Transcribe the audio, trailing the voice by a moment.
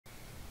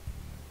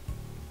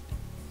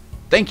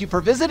Thank you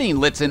for visiting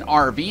Lichtsinn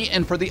RV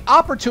and for the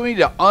opportunity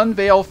to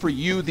unveil for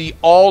you the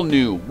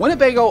all-new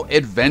Winnebago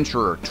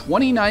Adventurer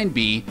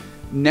 29B,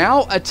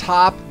 now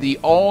atop the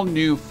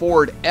all-new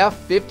Ford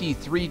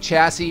F53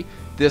 chassis.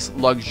 This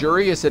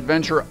luxurious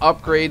adventure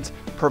upgrades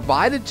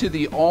provided to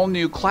the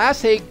all-new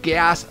Class 8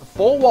 gas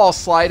full-wall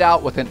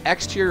slide-out with an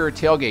exterior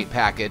tailgate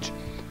package.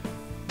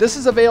 This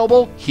is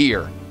available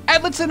here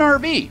at Lichtsinn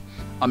RV,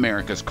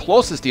 America's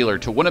closest dealer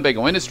to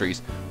Winnebago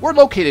Industries. We're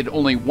located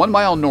only 1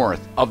 mile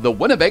north of the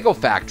Winnebago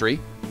factory,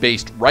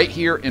 based right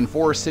here in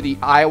Forest City,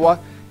 Iowa,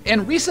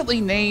 and recently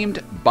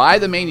named by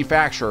the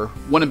manufacturer,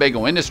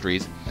 Winnebago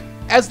Industries,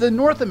 as the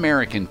North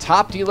American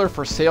top dealer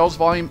for sales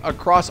volume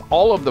across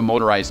all of the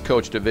motorized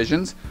coach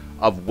divisions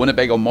of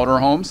Winnebago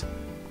Motorhomes.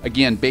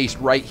 Again, based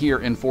right here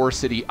in Forest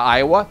City,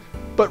 Iowa,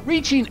 but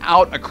reaching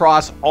out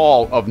across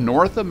all of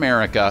North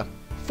America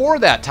for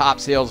that top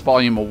sales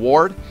volume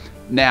award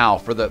now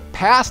for the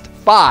past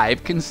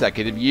 5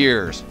 consecutive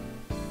years.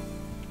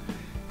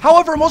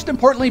 However, most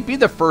importantly, be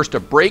the first to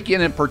break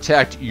in and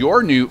protect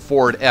your new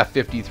Ford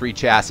F53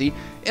 chassis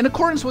in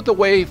accordance with the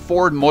way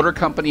Ford Motor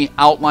Company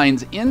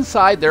outlines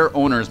inside their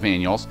owner's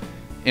manuals,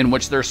 in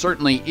which there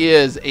certainly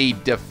is a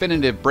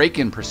definitive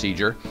break-in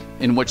procedure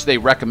in which they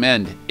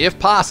recommend, if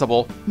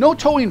possible, no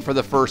towing for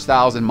the first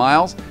 1,000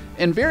 miles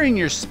and varying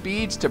your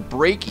speeds to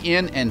break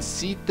in and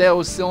seat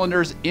those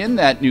cylinders in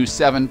that new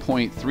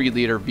 7.3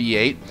 liter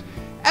V8,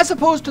 as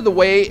opposed to the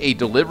way a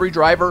delivery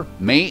driver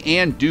may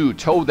and do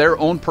tow their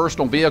own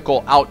personal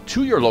vehicle out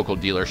to your local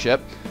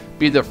dealership.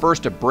 Be the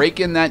first to break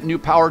in that new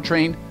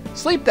powertrain,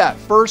 sleep that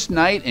first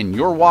night in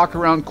your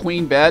walk-around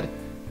queen bed,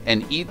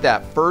 and eat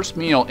that first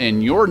meal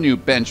in your new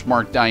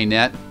benchmark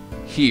dinette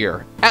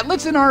here at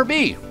Lichtsinn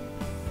RV.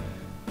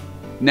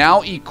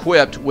 Now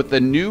equipped with the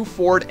new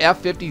Ford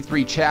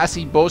F53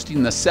 chassis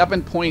boasting the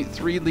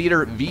 7.3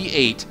 liter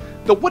V8,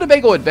 the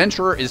Winnebago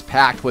Adventurer is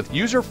packed with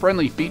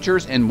user-friendly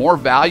features and more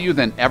value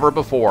than ever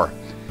before.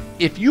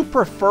 If you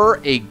prefer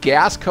a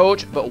gas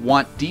coach but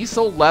want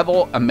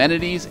diesel-level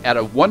amenities at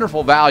a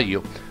wonderful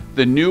value,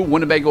 the new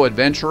Winnebago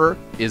Adventurer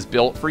is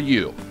built for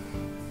you.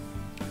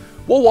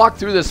 We'll walk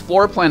through this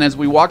floor plan as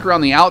we walk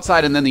around the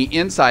outside and then the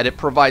inside. It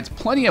provides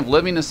plenty of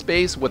living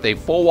space with a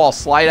full-wall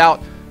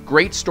slide-out,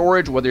 great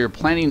storage whether you're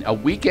planning a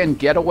weekend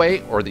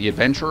getaway or the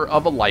adventure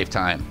of a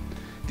lifetime.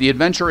 The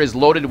Adventurer is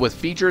loaded with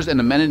features and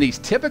amenities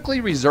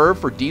typically reserved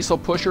for diesel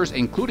pushers,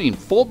 including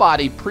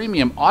full-body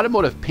premium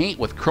automotive paint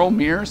with chrome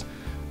mirrors,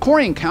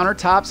 Corian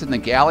countertops in the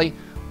galley,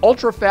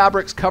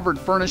 UltraFabrics covered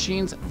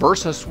furnishings,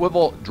 Versa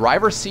swivel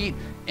driver's seat,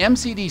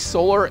 MCD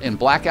solar and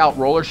blackout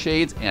roller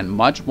shades, and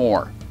much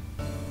more.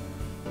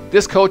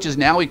 This coach is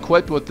now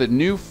equipped with the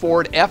new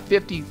Ford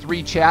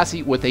F53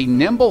 chassis with a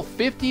nimble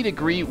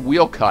 50-degree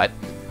wheel cut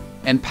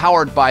and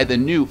powered by the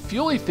new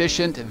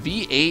fuel-efficient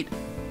V8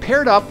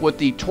 paired up with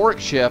the torque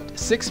shift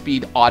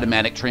 6-speed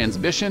automatic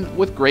transmission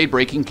with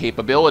grade-breaking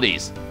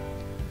capabilities.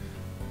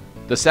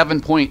 The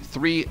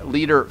 7.3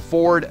 liter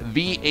Ford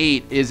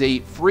V8 is a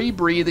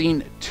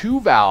free-breathing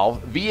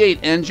 2-valve V8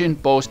 engine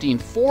boasting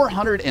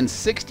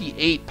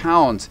 468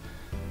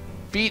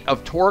 pounds-feet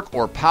of torque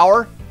or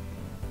power.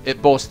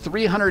 It boasts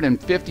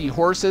 350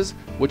 horses,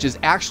 which is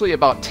actually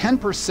about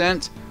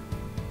 10%,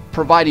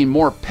 providing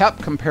more pep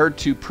compared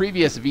to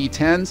previous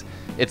V10s.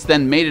 It's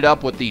then mated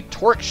up with the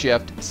torque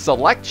shift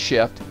select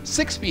shift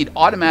 6-speed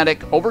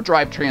automatic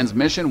overdrive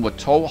transmission with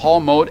tow haul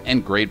mode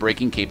and grade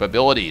braking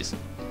capabilities.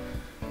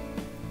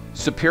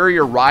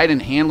 Superior ride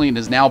and handling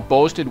is now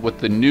boasted with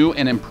the new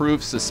and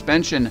improved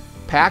suspension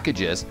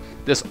packages.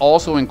 This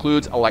also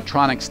includes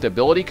electronic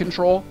stability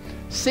control,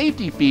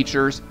 safety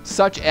features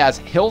such as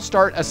hill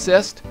start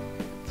assist,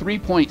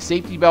 3-point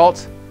safety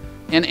belts,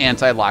 and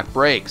anti-lock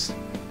brakes.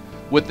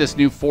 With this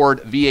new Ford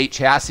V8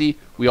 chassis,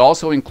 we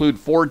also include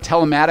Ford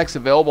telematics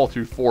available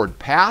through Ford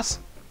Pass.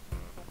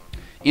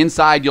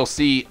 Inside, you'll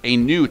see a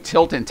new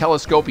tilt and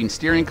telescoping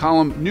steering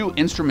column, new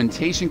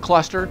instrumentation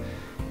cluster,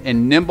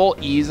 and nimble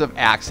ease of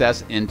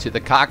access into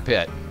the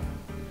cockpit.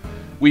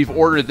 We've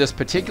ordered this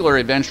particular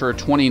Adventurer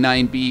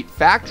 29B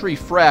factory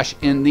fresh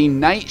in the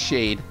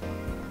Nightshade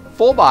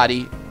full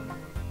body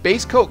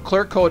base coat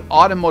clear coat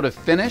automotive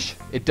finish.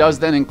 It does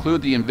then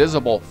include the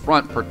invisible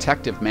front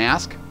protective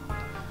mask,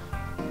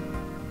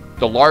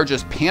 the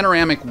largest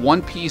panoramic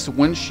one-piece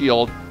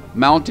windshield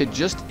mounted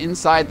just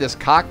inside this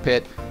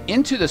cockpit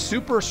into the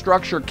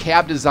superstructure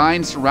cab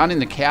design surrounding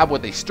the cab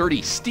with a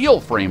sturdy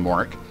steel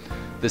framework.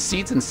 The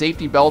seats and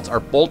safety belts are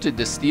bolted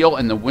to steel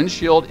and the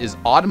windshield is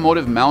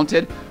automotive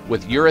mounted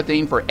with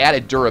urethane for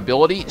added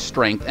durability,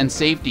 strength, and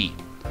safety.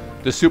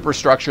 The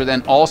superstructure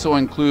then also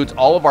includes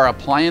all of our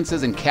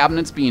appliances and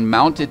cabinets being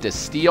mounted to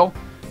steel.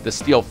 The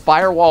steel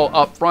firewall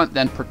up front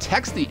then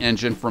protects the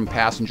engine from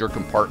passenger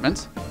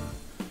compartments.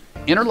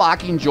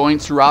 Interlocking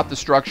joints throughout the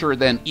structure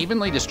then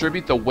evenly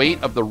distribute the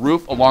weight of the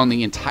roof along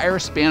the entire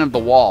span of the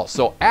wall.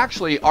 So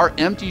actually our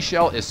empty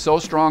shell is so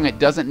strong it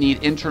doesn't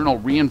need internal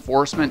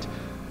reinforcement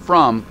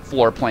from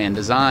floor plan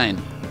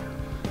design.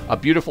 A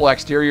beautiful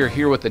exterior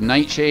here with the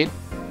nightshade.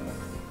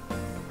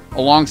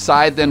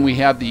 Alongside then we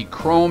have the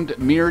chromed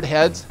mirrored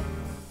heads,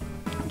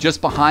 just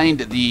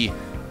behind the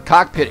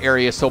cockpit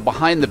area, so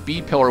behind the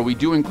B pillar, we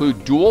do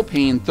include dual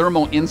pane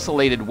thermal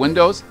insulated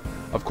windows.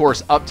 Of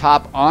course, up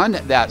top on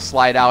that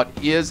slide out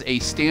is a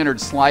standard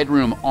slide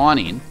room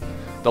awning.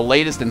 The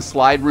latest in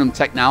slide room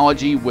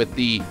technology with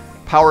the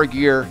Power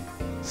Gear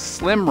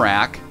Slim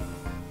Rack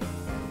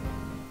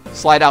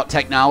slide out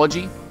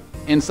technology.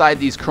 Inside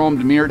these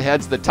chromed mirrored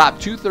heads, the top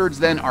 2/3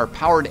 then are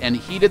powered and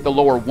heated. The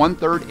lower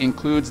 1/3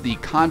 includes the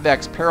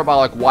convex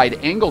parabolic wide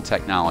angle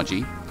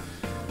technology.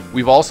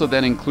 We've also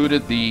then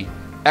included the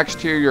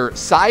exterior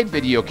side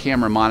video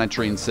camera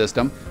monitoring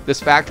system.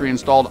 This factory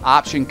installed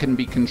option can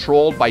be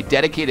controlled by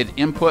dedicated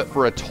input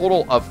for a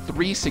total of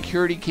 3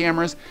 security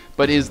cameras,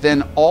 but is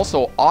then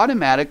also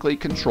automatically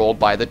controlled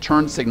by the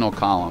turn signal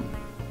column.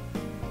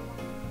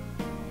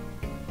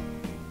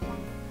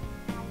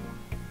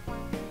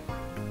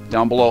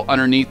 Down below,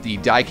 underneath the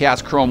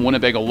die-cast chrome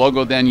Winnebago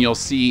logo, then you'll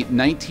see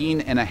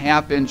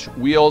 19.5-inch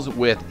wheels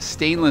with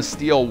stainless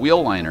steel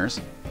wheel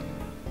liners.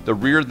 The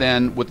rear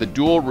then, with the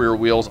dual rear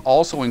wheels,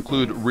 also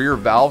include rear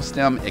valve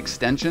stem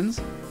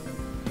extensions.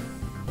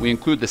 We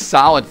include the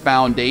solid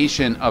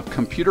foundation of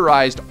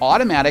computerized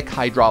automatic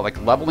hydraulic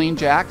leveling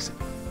jacks.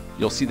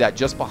 You'll see that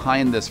just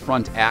behind this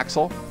front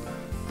axle.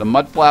 The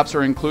mud flaps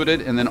are included,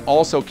 and then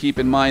also keep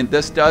in mind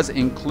this does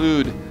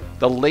include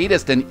the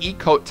latest in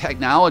e-coat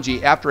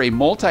technology after a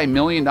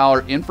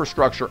multi-million-dollar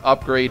infrastructure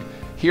upgrade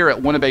here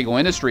at Winnebago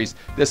Industries.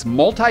 This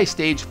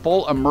multi-stage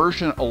full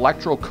immersion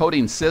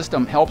electrocoating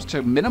system helps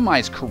to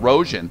minimize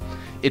corrosion.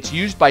 It's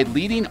used by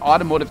leading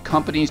automotive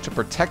companies to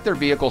protect their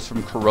vehicles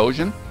from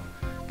corrosion.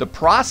 The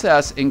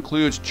process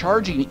includes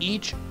charging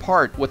each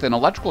part with an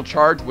electrical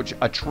charge which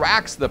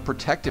attracts the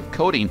protective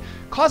coating,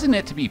 causing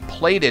it to be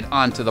plated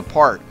onto the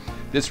part.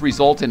 This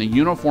results in a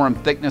uniform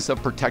thickness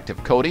of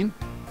protective coating.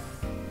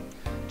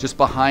 Just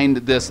behind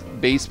this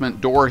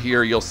basement door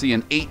here, you'll see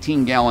an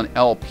 18-gallon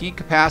LP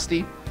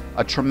capacity,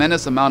 a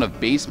tremendous amount of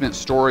basement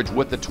storage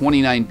with the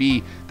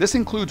 29B. This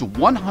includes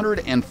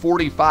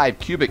 145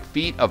 cubic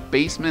feet of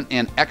basement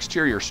and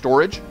exterior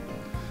storage.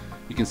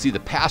 You can see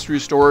the pass-through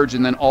storage,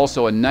 and then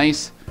also a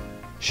nice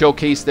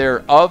showcase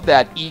there of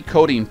that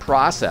e-coating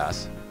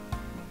process.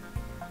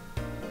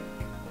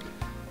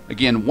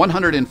 Again,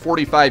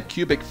 145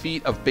 cubic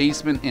feet of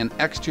basement and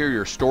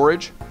exterior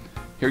storage.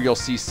 Here you'll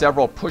see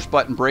several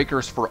push-button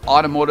breakers for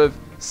automotive,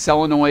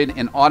 solenoid,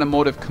 and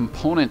automotive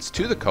components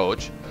to the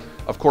coach.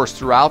 Of course,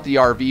 throughout the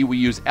RV, we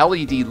use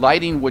LED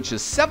lighting, which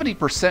is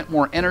 70%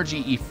 more energy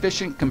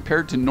efficient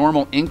compared to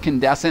normal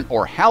incandescent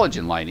or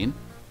halogen lighting.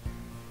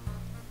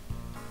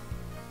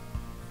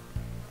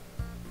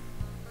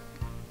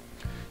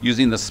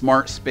 Using the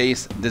smart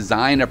space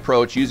design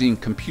approach, using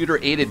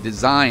computer-aided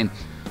design,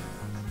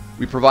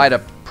 we provide a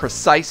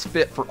precise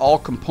fit for all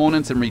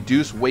components and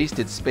reduce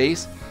wasted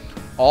space.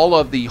 All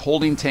of the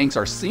holding tanks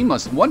are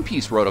seamless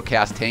one-piece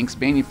rotocast tanks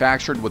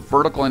manufactured with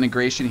vertical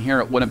integration here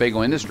at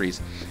Winnebago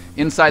Industries.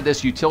 Inside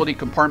this utility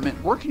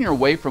compartment, working your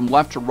way from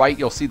left to right,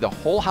 you'll see the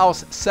whole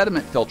house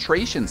sediment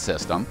filtration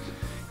system.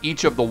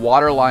 Each of the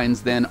water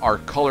lines then are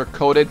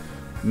color-coded,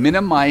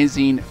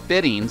 minimizing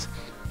fittings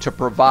to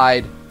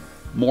provide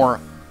more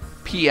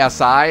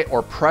PSI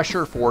or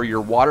pressure for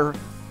your water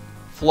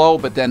flow,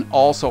 but then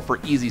also for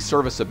easy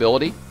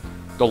serviceability.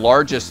 The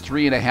largest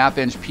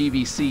 3.5-inch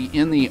PVC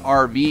in the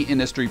RV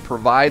industry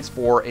provides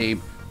for a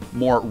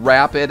more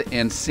rapid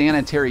and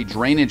sanitary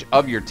drainage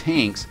of your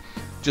tanks.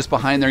 Just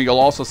behind there, you'll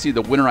also see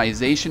the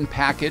winterization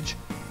package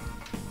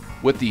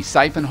with the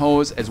siphon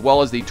hose as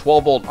well as the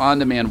 12-volt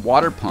on-demand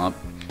water pump.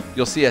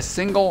 You'll see a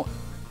single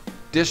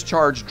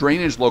discharge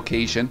drainage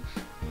location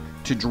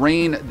to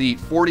drain the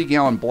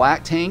 40-gallon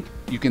black tank.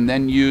 You can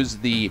then use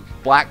the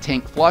black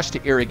tank flush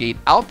to irrigate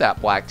out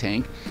that black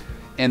tank,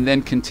 and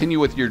then continue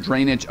with your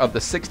drainage of the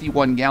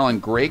 61-gallon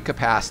gray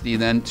capacity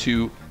then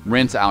to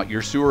rinse out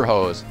your sewer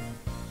hose.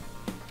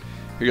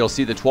 Here you'll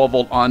see the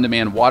 12-volt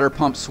on-demand water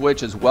pump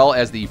switch as well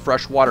as the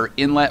freshwater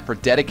inlet for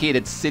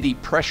dedicated city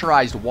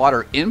pressurized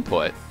water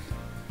input.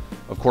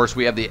 Of course,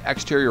 we have the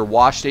exterior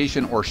wash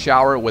station or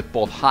shower with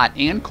both hot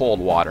and cold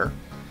water.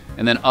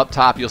 And then up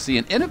top, you'll see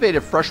an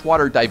innovative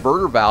freshwater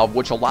diverter valve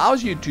which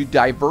allows you to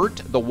divert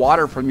the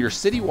water from your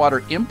city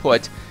water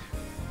input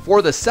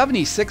for the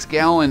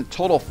 76-gallon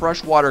total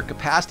freshwater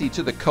capacity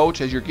to the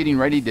coach as you're getting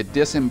ready to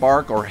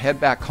disembark or head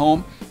back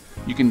home.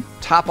 You can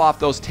top off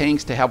those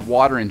tanks to have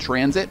water in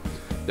transit.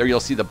 There you'll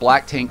see the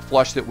black tank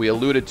flush that we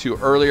alluded to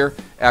earlier.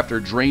 After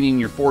draining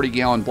your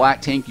 40-gallon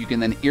black tank, you can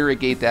then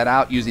irrigate that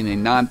out using a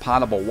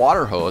non-potable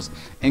water hose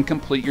and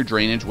complete your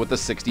drainage with a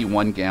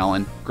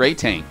 61-gallon gray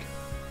tank.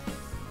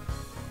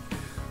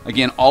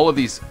 Again, all of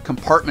these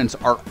compartments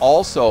are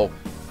also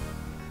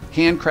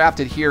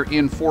handcrafted here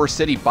in Forest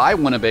City by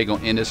Winnebago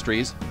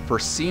Industries for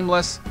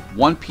seamless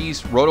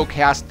one-piece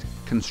rotocast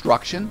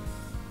construction.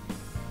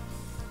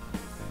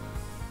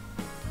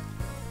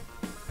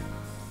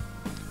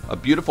 A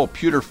beautiful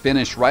pewter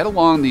finish right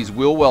along these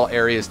wheel well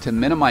areas to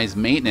minimize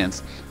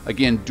maintenance.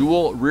 Again,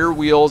 dual rear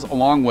wheels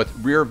along with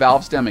rear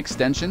valve stem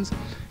extensions.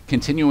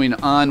 Continuing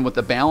on with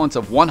the balance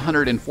of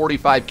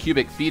 145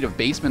 cubic feet of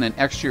basement and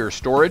exterior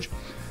storage.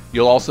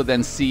 You'll also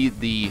then see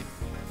the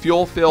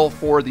fuel fill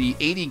for the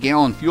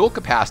 80-gallon fuel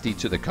capacity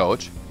to the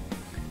coach.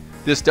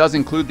 This does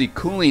include the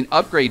cooling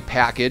upgrade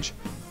package,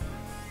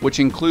 which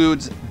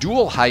includes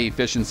dual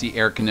high-efficiency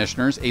air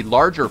conditioners, a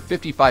larger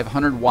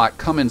 5,500-watt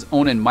Cummins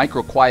Onan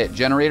micro-quiet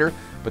generator,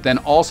 but then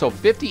also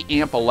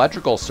 50-amp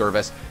electrical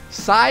service,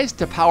 sized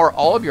to power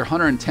all of your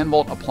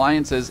 110-volt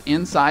appliances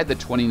inside the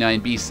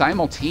 29B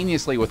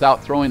simultaneously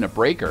without throwing a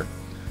breaker.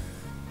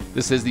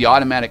 This is the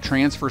automatic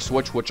transfer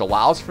switch, which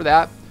allows for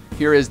that.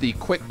 Here is the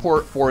quick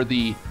port for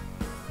the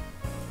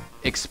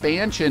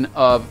expansion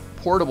of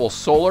portable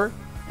solar,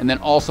 and then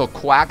also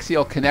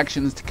coaxial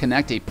connections to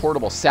connect a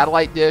portable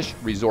satellite dish,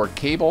 resort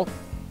cable.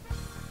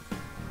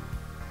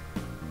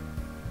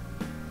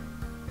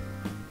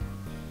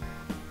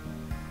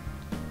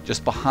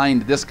 Just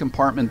behind this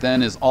compartment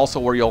then is also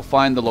where you'll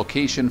find the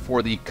location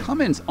for the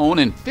Cummins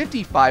Onan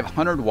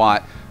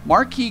 5,500-watt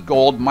Marquee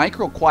Gold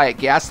micro-quiet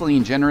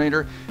gasoline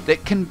generator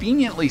that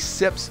conveniently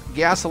sips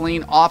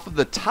gasoline off of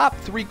the top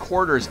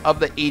 3/4 of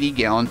the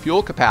 80-gallon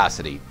fuel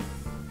capacity.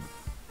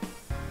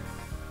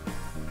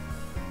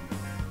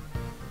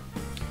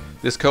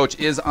 This coach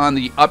is on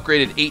the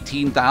upgraded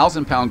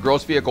 18,000-pound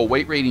gross vehicle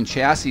weight rating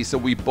chassis, so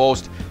we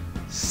boast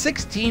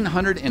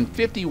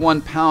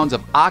 1,651 pounds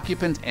of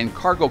occupant and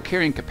cargo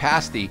carrying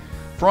capacity,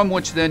 from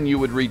which then you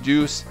would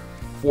reduce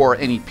for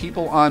any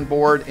people on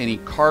board, any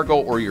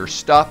cargo or your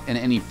stuff, and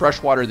any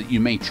freshwater that you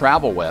may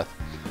travel with.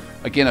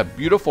 Again, a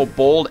beautiful,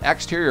 bold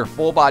exterior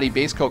full-body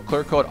base coat,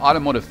 clear coat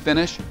automotive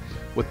finish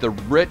with the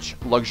rich,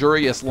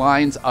 luxurious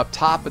lines up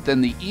top, but then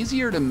the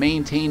easier to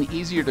maintain,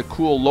 easier to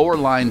cool lower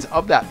lines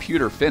of that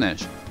pewter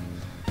finish.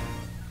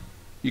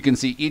 You can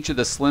see each of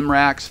the slim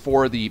racks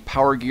for the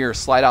Power Gear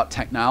slide-out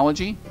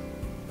technology,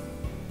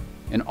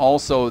 and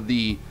also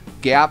the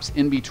gaps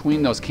in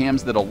between those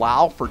cams that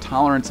allow for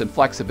tolerance and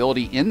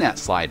flexibility in that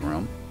slide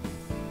room.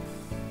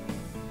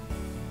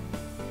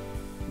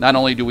 Not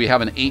only do we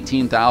have an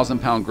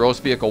 18,000-pound gross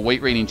vehicle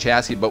weight rating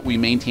chassis, but we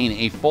maintain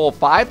a full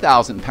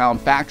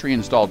 5,000-pound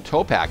factory-installed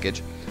tow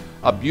package,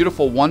 a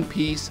beautiful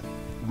one-piece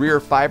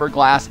rear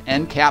fiberglass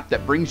end cap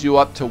that brings you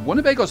up to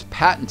Winnebago's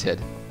patented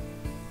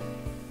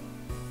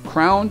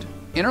crowned,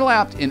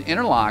 interlapped, and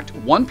interlocked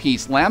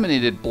one-piece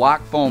laminated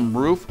block foam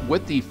roof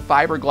with the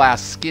fiberglass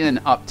skin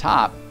up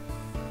top.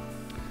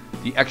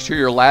 The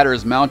exterior ladder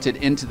is mounted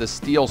into the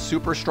steel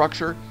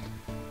superstructure,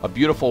 a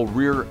beautiful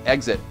rear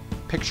exit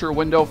picture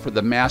window for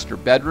the master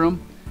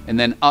bedroom, and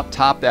then up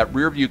top that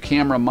rear view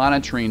camera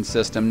monitoring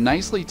system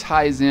nicely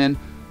ties in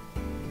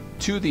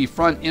to the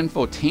front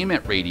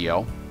infotainment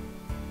radio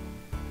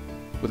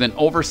with an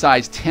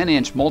oversized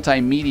 10-inch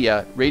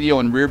multimedia radio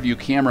and rear view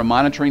camera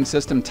monitoring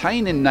system,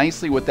 tying in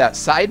nicely with that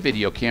side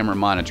video camera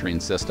monitoring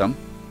system.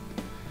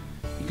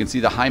 You can see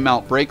the high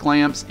mount brake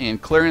lamps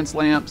and clearance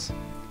lamps.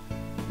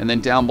 And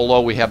then down below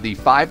we have the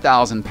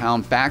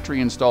 5,000-pound factory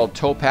installed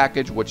tow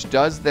package, which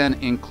does then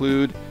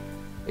include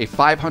a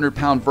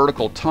 500-pound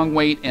vertical tongue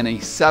weight and a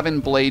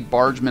 7-blade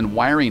Bargeman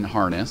wiring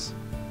harness.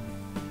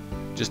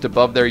 Just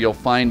above there you'll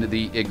find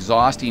the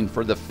exhausting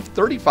for the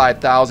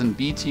 35,000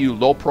 BTU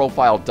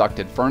low-profile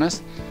ducted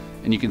furnace,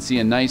 and you can see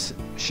a nice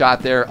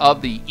shot there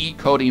of the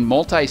E-coating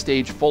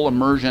multi-stage full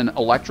immersion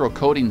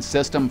electro-coating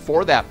system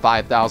for that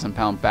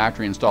 5,000-pound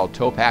factory installed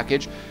tow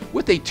package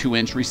with a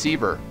 2-inch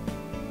receiver.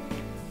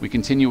 We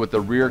continue with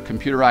the rear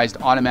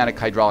computerized automatic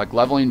hydraulic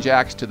leveling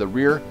jacks to the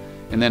rear,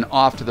 and then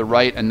off to the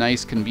right, a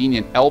nice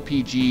convenient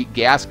LPG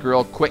gas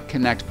grill quick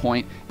connect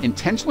point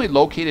intentionally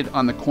located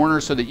on the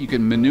corner so that you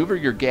can maneuver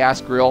your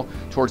gas grill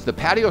towards the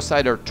patio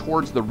side or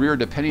towards the rear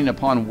depending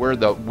upon where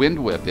the wind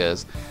whip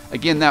is.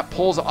 Again, that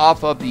pulls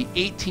off of the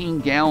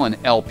 18-gallon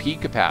LP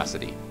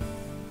capacity.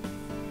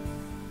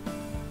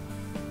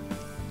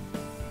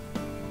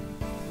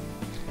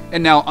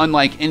 And now,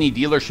 unlike any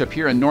dealership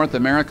here in North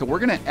America, we're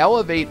going to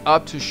elevate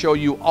up to show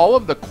you all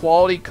of the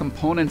quality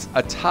components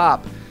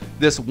atop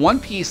this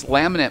one-piece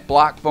laminate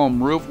block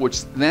foam roof,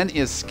 which then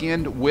is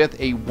skinned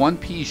with a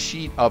one-piece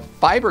sheet of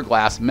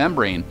fiberglass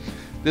membrane.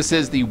 This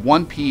is the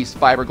one-piece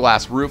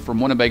fiberglass roof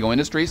from Winnebago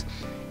Industries.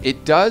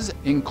 It does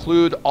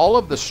include all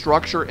of the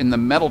structure in the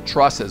metal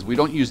trusses. We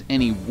don't use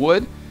any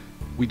wood.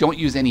 We don't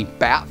use any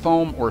bat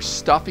foam or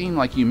stuffing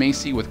like you may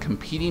see with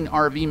competing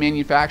RV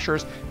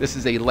manufacturers. This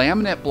is a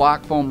laminate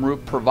block foam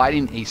roof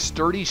providing a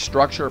sturdy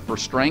structure for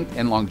strength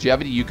and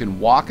longevity. You can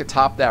walk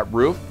atop that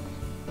roof.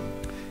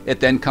 It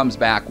then comes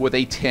back with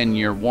a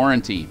 10-year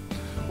warranty.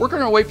 Working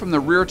our way from the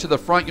rear to the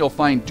front, you'll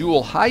find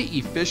dual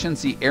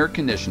high-efficiency air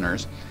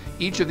conditioners.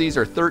 Each of these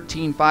are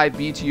 13.5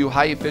 BTU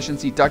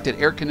high-efficiency ducted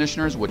air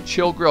conditioners with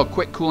chill grill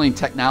quick cooling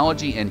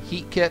technology and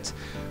heat kits,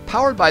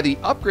 powered by the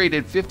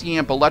upgraded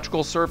 50-amp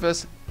electrical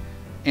service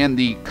and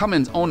the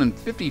Cummins Onan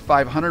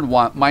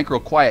 5,500-watt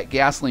micro-quiet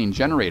gasoline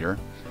generator.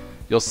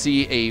 You'll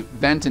see a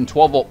vent and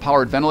 12-volt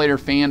powered ventilator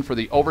fan for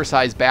the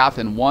oversized bath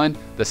in one,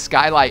 the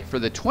skylight for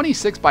the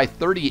 26 by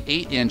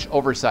 38-inch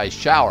oversized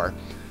shower.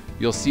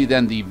 You'll see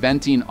then the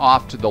venting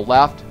off to the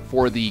left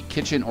for the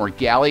kitchen or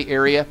galley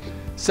area,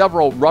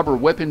 several rubber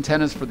whip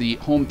antennas for the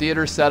home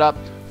theater setup,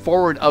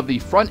 Forward of the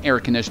front air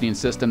conditioning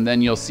system,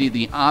 then you'll see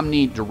the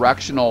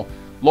omnidirectional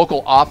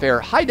local off-air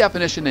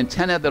high-definition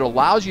antenna that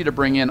allows you to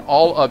bring in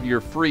all of your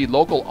free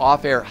local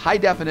off-air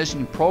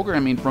high-definition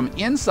programming from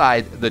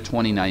inside the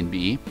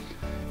 29B,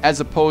 as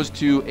opposed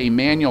to a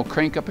manual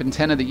crank-up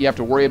antenna that you have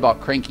to worry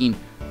about cranking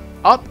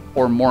up,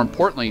 or more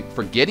importantly,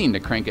 forgetting to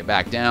crank it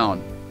back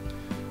down.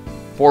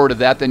 Forward of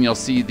that, then you'll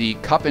see the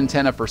cup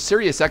antenna for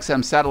Sirius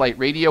XM satellite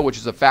radio, which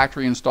is a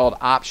factory-installed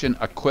option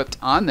equipped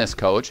on this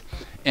coach,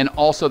 and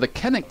also the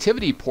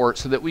connectivity port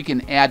so that we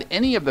can add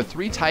any of the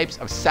 3 types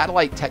of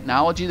satellite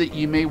technology that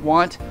you may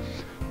want,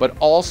 but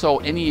also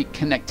any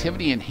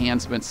connectivity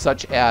enhancements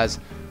such as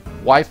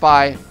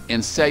Wi-Fi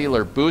and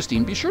cellular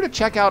boosting. Be sure to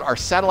check out our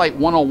Satellite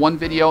 101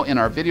 video in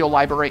our video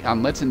library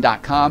on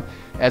Lichtsinn.com,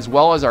 as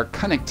well as our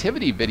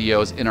connectivity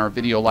videos in our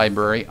video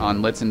library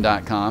on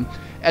Lichtsinn.com,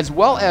 as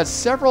well as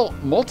several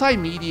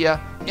multimedia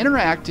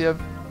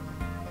interactive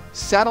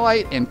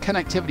satellite and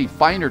connectivity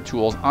finder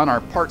tools on our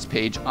parts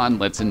page on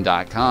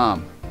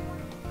Lichtsinn.com.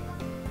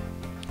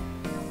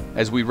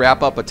 As we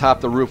wrap up atop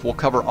the roof, we'll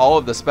cover all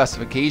of the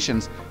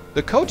specifications.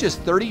 The coach is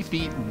 30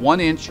 feet 1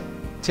 inch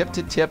tip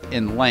to tip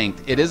in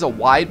length. It is a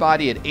wide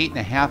body at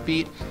 8.5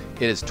 feet.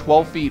 It is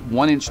 12 feet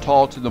 1 inch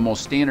tall to the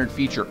most standard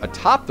feature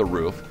atop the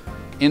roof.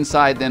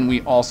 Inside, then,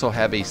 we also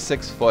have a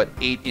 6 foot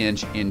 8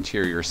 inch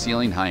interior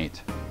ceiling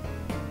height.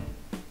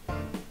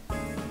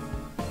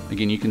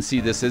 Again, you can see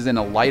this is in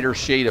a lighter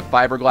shade of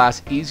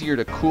fiberglass, easier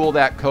to cool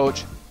that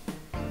coach.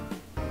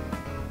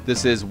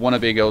 This is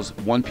Winnebago's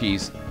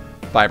one-piece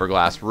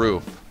fiberglass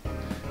roof.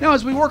 Now,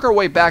 as we work our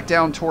way back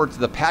down towards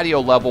the patio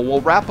level,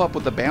 we'll wrap up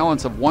with a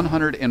balance of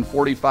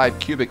 145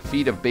 cubic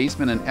feet of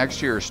basement and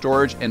exterior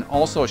storage, and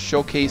also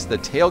showcase the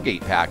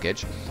tailgate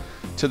package.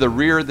 To the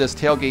rear, this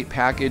tailgate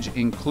package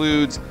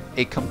includes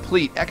a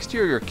complete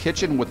exterior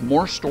kitchen with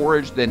more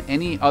storage than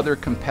any other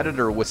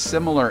competitor with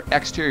similar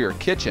exterior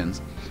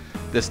kitchens.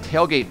 This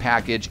tailgate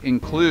package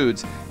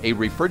includes a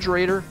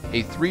refrigerator,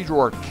 a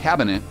 3-drawer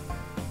cabinet,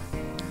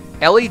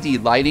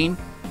 LED lighting.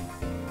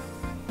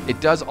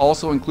 It does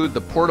also include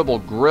the portable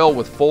grill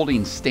with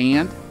folding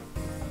stand,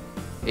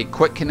 a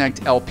quick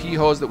connect LP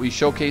hose that we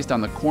showcased on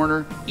the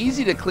corner,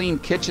 easy to clean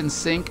kitchen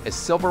sink, a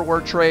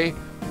silverware tray,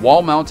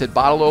 wall mounted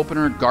bottle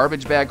opener,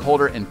 garbage bag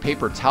holder, and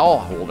paper towel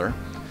holder.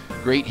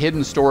 Great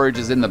hidden storage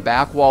is in the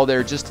back wall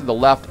there just to the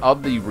left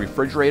of the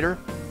refrigerator.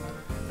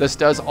 This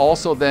does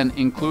also then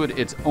include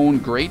its own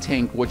gray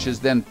tank, which is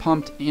then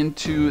pumped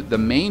into the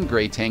main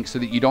gray tank so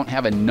that you don't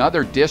have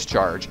another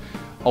discharge,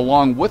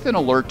 along with an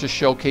alert to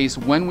showcase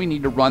when we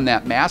need to run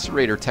that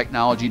macerator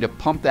technology to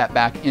pump that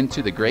back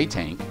into the gray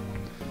tank.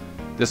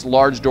 This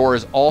large door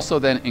is also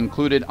then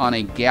included on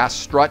a gas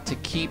strut to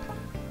keep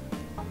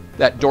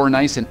that door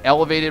nice and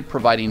elevated,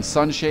 providing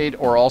sunshade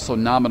or also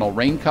nominal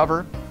rain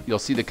cover. You'll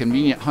see the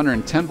convenient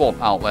 110 volt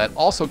outlet.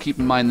 Also keep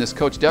in mind this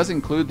coach does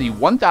include the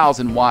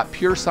 1000 watt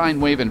pure sine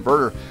wave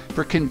inverter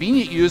for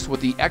convenient use with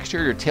the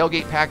exterior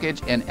tailgate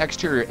package and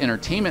exterior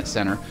entertainment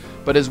center,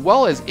 but as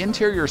well as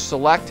interior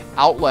select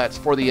outlets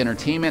for the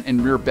entertainment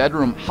and rear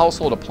bedroom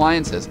household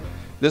appliances.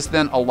 This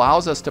then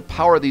allows us to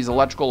power these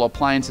electrical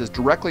appliances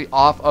directly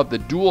off of the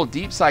dual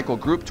deep cycle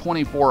group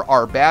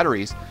 24R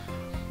batteries.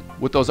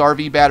 With those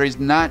RV batteries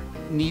not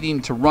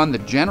needing to run the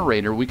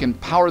generator, we can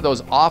power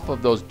those off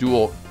of those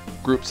dual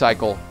group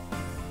cycle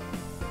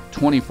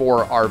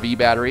 24 RV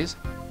batteries.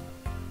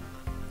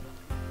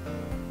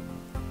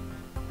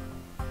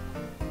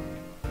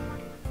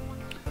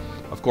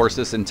 Of course,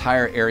 this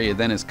entire area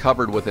then is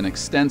covered with an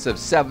extensive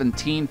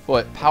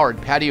 17-foot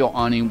powered patio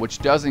awning, which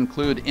does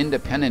include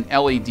independent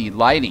LED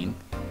lighting.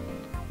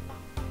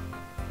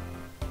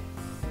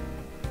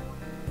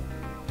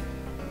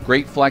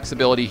 Great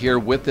flexibility here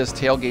with this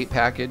tailgate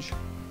package.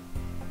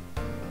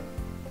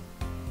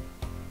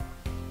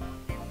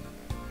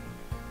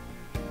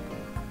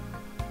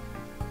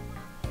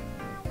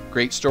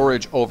 Great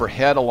storage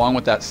overhead along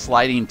with that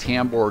sliding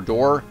tambour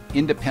door.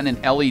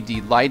 Independent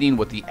LED lighting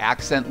with the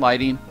accent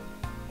lighting.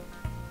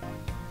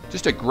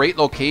 Just a great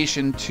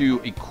location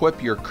to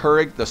equip your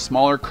Keurig. The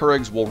smaller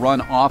Keurigs will run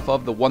off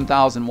of the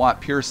 1000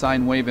 watt pure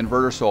sine wave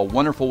inverter, so a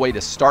wonderful way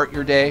to start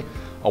your day,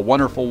 a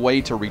wonderful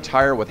way to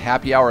retire with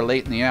happy hour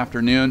late in the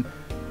afternoon,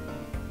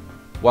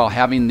 while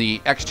having the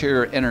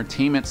exterior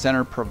entertainment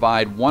center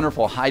provide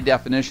wonderful high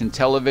definition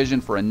television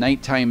for a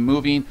nighttime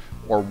movie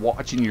or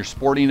watching your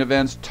sporting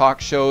events,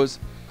 talk shows,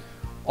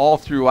 all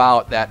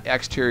throughout that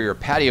exterior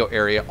patio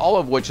area, all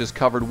of which is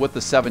covered with the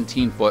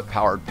 17-foot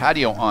powered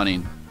patio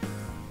awning.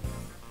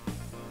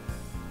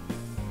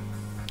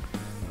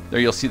 There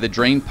you'll see the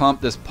drain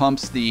pump. This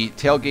pumps the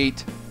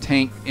tailgate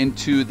tank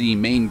into the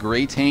main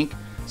gray tank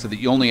so that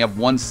you only have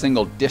one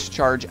single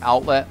discharge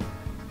outlet.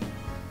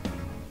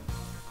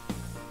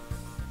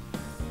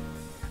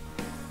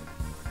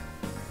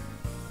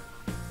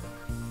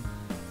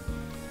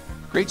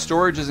 Great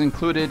storage is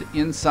included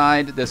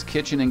inside this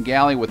kitchen and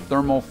galley with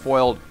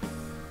thermofoil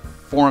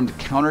formed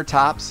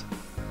countertops.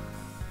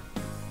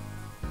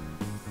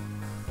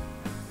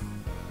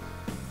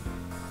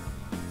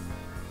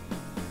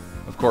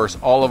 Of course,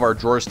 all of our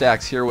drawer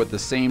stacks here with the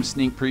same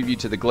sneak preview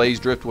to the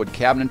glazed driftwood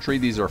cabinetry.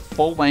 These are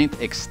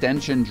full-length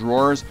extension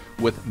drawers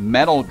with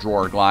metal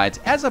drawer glides,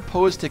 as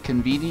opposed to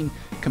competing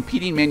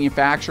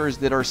manufacturers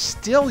that are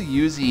still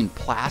using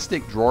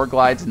plastic drawer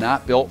glides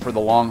not built for the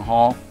long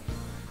haul.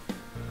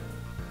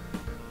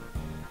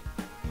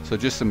 So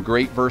just some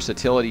great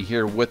versatility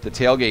here with the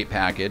tailgate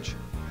package.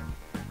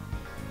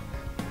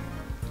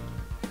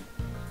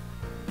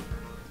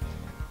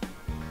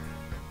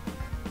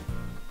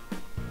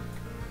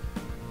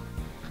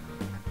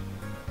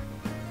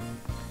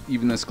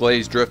 Even this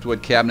glazed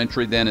driftwood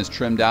cabinetry then is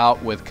trimmed out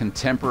with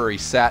contemporary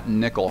satin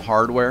nickel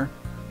hardware.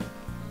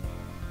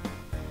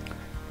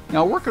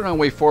 Now, working our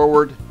way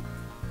forward,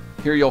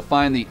 here you'll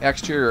find the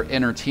exterior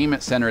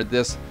entertainment center.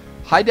 This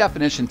high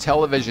definition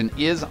television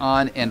is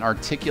on an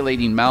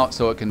articulating mount,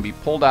 so it can be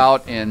pulled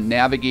out and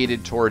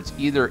navigated towards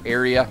either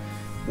area,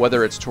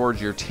 whether it's towards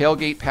your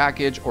tailgate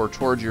package or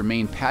towards your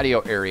main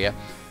patio area.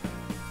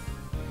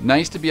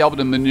 Nice to be able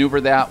to maneuver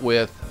that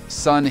with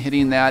sun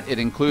hitting that. It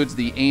includes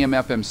the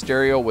AM/FM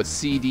stereo with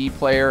CD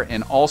player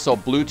and also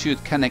Bluetooth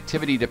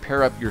connectivity to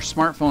pair up your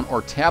smartphone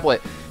or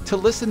tablet to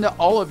listen to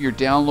all of your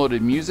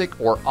downloaded music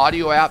or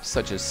audio apps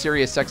such as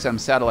SiriusXM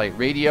satellite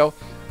radio,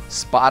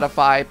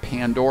 Spotify,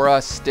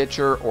 Pandora,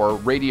 Stitcher, or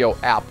Radio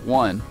App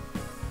One.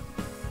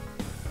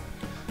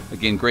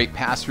 Again, great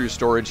pass-through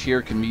storage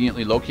here,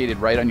 conveniently located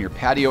right on your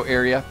patio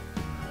area.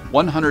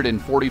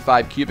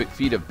 145 cubic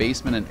feet of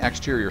basement and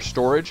exterior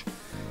storage.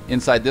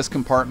 Inside this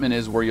compartment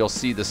is where you'll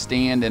see the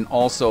stand and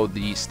also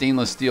the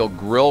stainless steel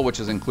grill, which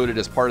is included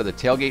as part of the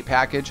tailgate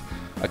package.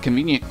 A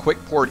convenient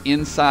quick port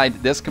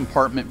inside this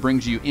compartment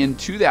brings you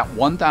into that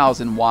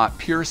 1,000 watt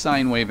pure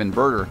sine wave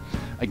inverter.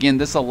 Again,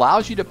 this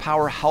allows you to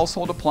power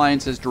household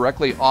appliances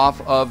directly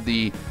off of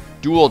the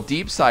dual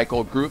deep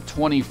cycle Group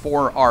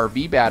 24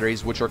 RV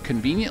batteries, which are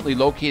conveniently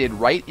located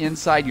right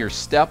inside your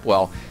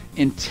stepwell,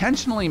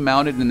 intentionally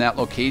mounted in that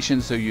location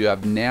so you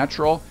have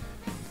natural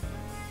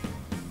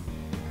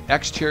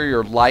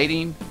exterior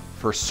lighting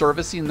for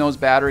servicing those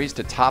batteries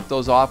to top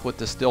those off with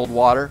distilled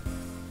water.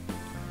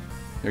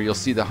 There you'll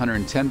see the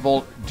 110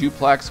 volt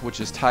duplex,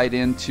 which is tied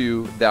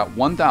into that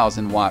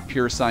 1,000 watt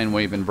pure sine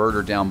wave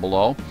inverter down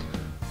below.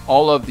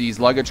 All of these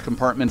luggage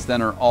compartments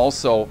then are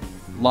also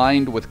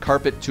lined with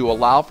carpet to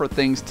allow for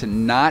things to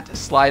not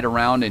slide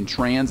around in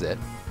transit.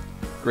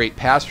 Great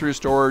pass-through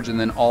storage, and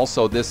then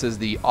also this is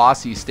the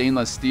Aussie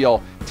stainless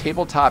steel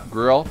tabletop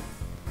grill.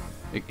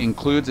 It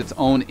includes its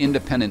own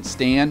independent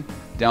stand.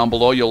 Down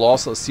below you'll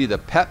also see the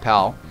Pet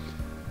Pal,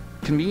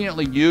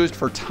 conveniently used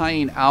for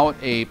tying out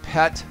a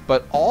pet,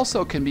 but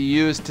also can be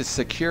used to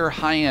secure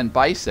high-end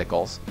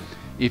bicycles.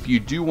 If you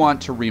do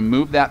want to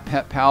remove that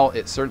Pet Pal,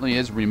 it certainly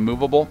is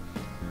removable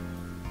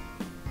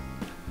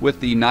with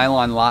the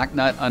nylon lock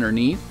nut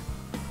underneath.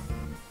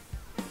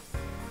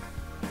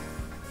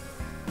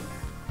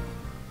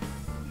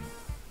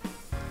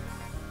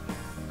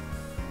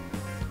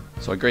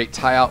 So a great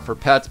tie out for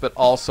pets, but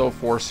also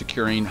for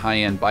securing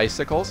high-end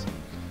bicycles.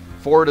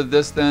 Forward of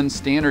this then,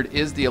 standard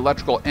is the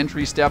electrical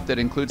entry step that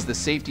includes the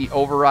safety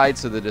override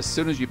so that as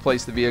soon as you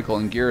place the vehicle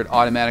in gear, it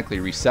automatically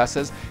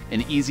recesses.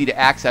 An easy to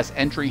access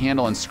entry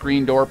handle and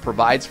screen door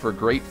provides for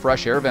great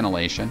fresh air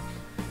ventilation.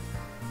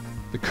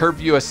 The curb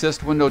view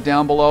assist window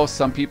down below,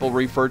 some people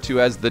refer to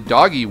as the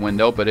doggy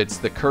window, but it's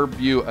the curb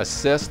view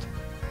assist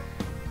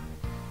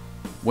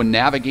when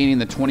navigating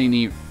the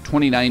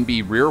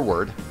 29B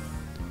rearward.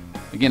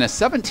 Again, a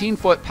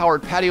 17-foot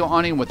powered patio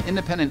awning with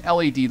independent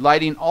LED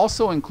lighting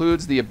also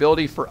includes the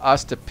ability for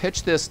us to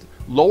pitch this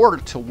lower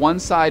to one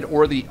side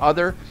or the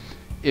other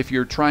if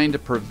you're trying to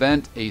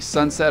prevent a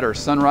sunset or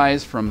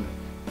sunrise from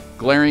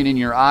glaring in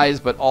your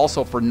eyes, but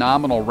also for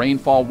nominal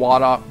rainfall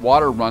water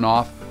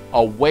runoff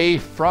away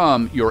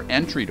from your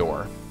entry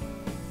door.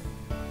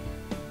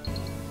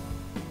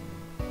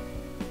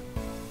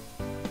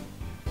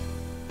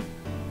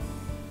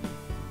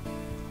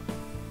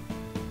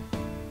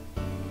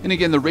 And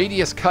again, the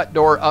radius cut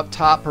door up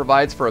top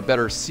provides for a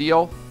better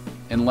seal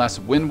and less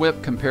wind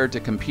whip compared to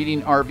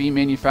competing RV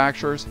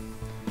manufacturers.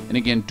 And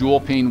again, dual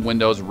pane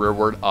windows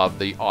rearward of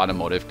the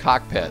automotive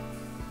cockpit.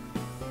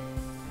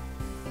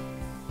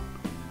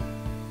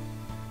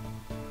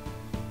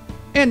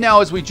 And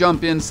now as we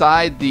jump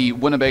inside the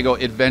Winnebago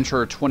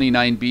Adventurer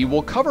 29B,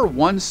 we'll cover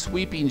one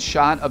sweeping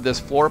shot of this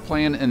floor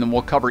plan, and then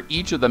we'll cover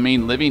each of the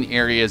main living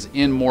areas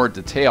in more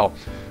detail.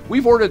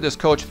 We've ordered this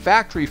coach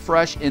factory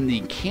fresh in the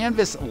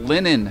canvas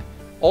linen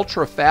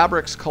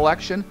UltraFabrics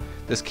collection.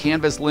 This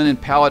canvas linen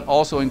palette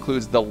also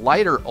includes the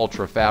lighter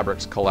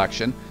UltraFabrics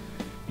collection.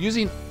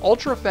 Using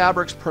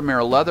UltraFabrics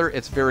Premier Leather,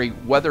 it's very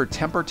weather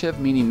temperative,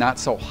 meaning not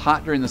so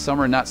hot during the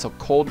summer and not so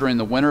cold during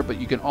the winter, but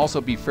you can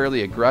also be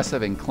fairly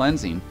aggressive and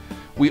cleansing.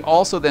 We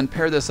also then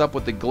pair this up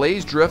with the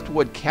glazed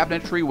driftwood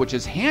cabinetry, which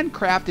is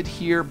handcrafted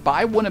here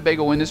by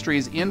Winnebago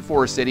Industries in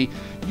Forest City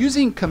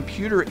using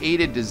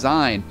computer-aided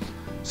design,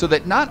 so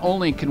that not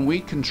only can we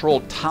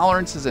control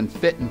tolerances and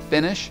fit and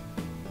finish,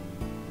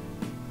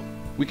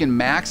 we can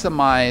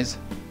maximize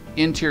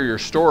interior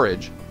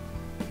storage.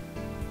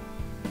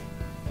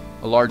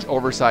 a large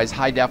oversized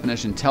high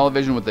definition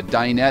television with a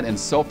dinette and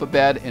sofa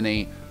bed in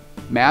a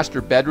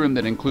master bedroom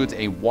that includes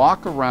a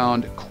walk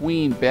around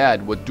queen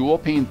bed with dual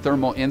pane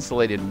thermal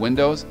insulated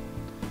windows,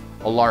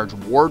 a large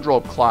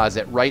wardrobe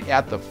closet right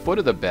at the foot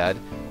of the bed,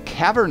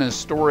 cavernous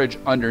storage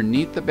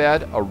underneath the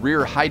bed, a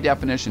rear high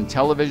definition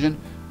television,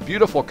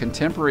 beautiful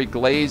contemporary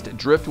glazed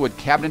driftwood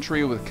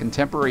cabinetry with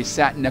contemporary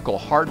satin nickel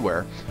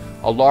hardware,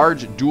 a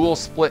large dual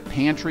split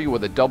pantry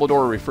with a double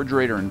door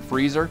refrigerator and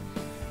freezer,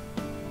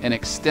 an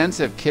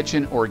extensive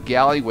kitchen or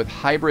galley with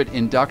hybrid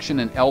induction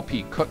and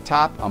LP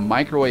cooktop, a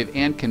microwave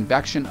and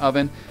convection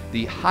oven,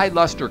 the high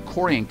luster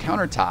Corian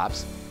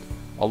countertops,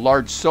 a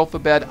large sofa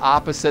bed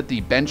opposite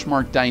the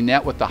benchmark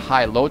dinette with the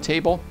high-low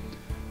table,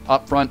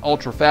 up front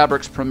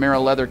UltraFabrics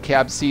Primera leather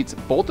cab seats,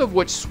 both of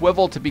which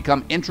swivel to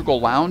become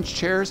integral lounge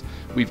chairs.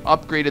 We've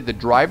upgraded the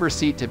driver's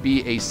seat to be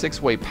a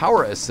 6-way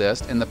power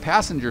assist and the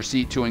passenger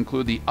seat to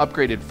include the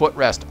upgraded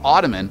footrest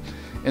ottoman,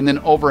 and then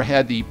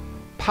overhead the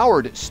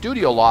powered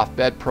studio loft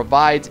bed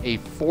provides a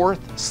 4th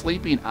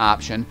sleeping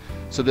option,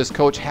 so this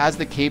coach has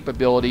the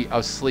capability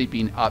of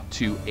sleeping up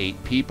to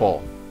 8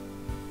 people.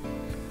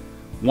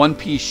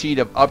 One-piece sheet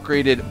of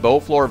upgraded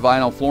Beaufloor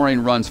vinyl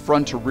flooring runs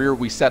front to rear.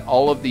 We set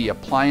all of the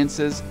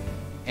appliances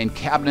and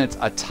cabinets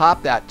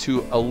atop that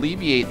to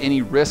alleviate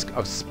any risk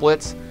of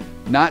splits,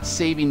 not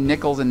saving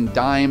nickels and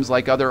dimes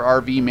like other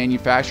RV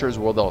manufacturers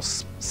where they'll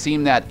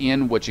seam that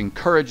in, which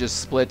encourages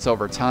splits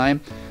over time.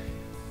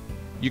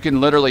 You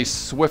can literally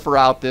Swiffer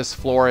out this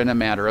floor in a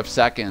matter of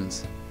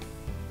seconds.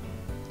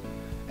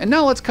 And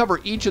now let's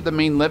cover each of the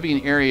main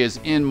living areas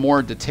in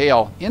more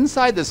detail.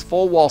 Inside this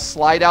full wall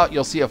slide out,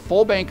 you'll see a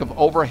full bank of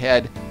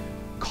overhead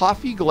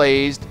coffee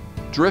glazed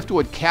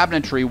driftwood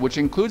cabinetry, which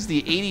includes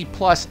the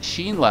 80+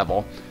 sheen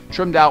level,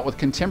 trimmed out with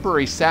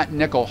contemporary satin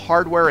nickel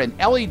hardware and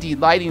LED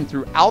lighting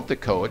throughout the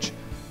coach,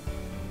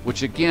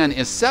 which again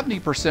is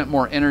 70%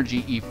 more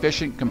energy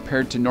efficient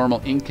compared to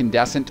normal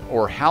incandescent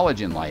or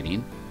halogen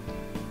lighting.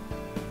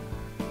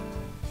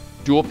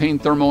 Dual pane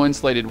thermal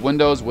insulated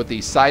windows with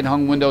the side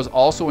hung windows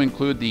also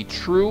include the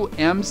true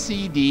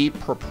MCD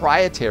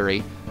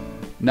proprietary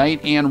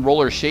night and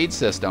roller shade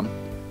system.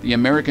 The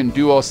American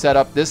Duo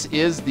setup, this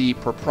is the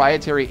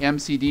proprietary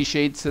MCD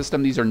shade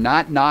system. These are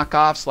not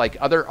knockoffs like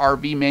other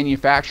RV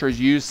manufacturers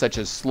use, such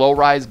as slow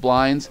rise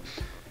blinds.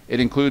 It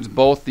includes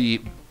both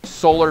the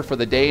solar for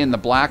the day and the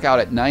blackout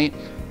at night.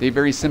 They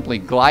very simply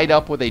glide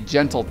up with a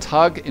gentle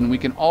tug, and we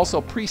can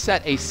also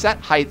preset a set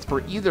height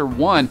for either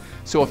one.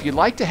 So if you'd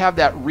like to have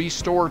that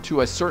restore to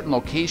a certain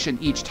location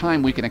each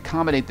time, we can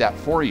accommodate that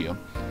for you.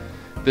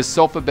 This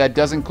sofa bed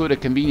does include a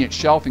convenient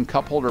shelf and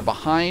cup holder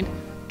behind,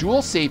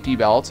 dual safety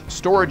belts,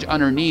 storage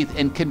underneath,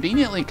 and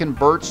conveniently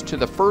converts to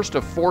the first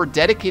of 4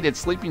 dedicated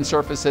sleeping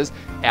surfaces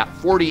at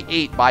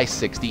 48 by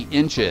 60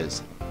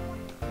 inches.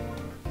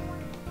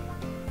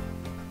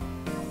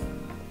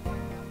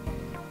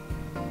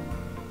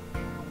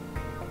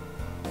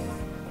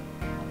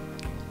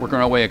 Working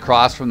our way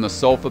across from the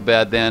sofa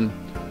bed then,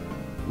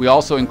 we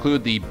also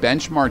include the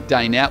benchmark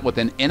dinette with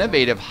an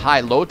innovative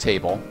high-low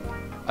table.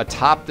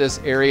 Atop this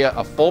area,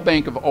 a full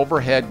bank of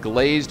overhead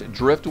glazed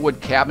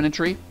driftwood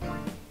cabinetry.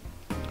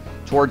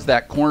 Towards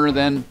that corner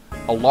then,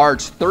 a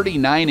large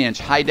 39-inch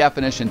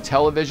high-definition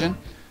television.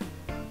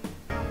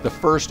 The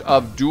first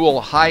of dual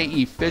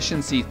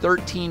high-efficiency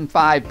 13.5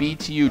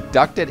 BTU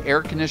ducted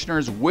air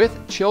conditioners with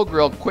chill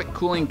grill quick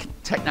cooling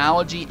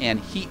technology and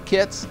heat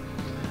kits.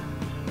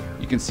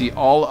 You can see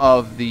all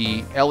of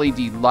the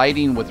LED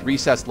lighting with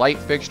recessed light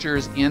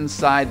fixtures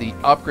inside the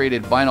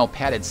upgraded vinyl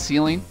padded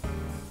ceiling.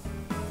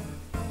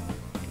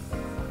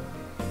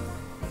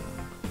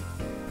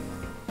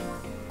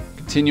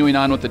 Continuing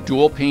on with the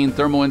dual pane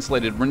thermal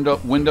insulated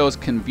windows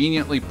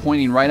conveniently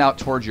pointing right out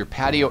towards your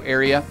patio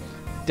area.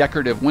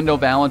 Decorative window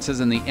valances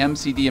in the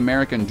MCD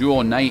American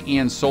Duo night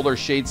and solar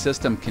shade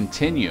system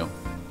continue.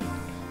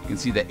 You can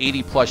see the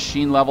 80+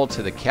 sheen level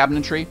to the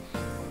cabinetry.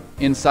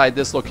 Inside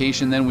this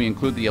location then we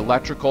include the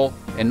electrical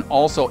and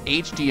also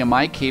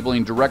HDMI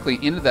cabling directly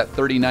into that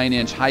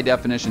 39-inch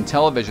high-definition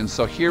television.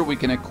 So here we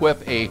can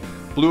equip a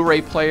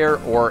Blu-ray player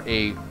or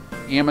a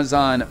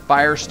Amazon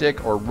Fire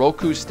Stick or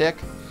Roku stick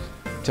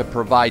to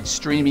provide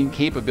streaming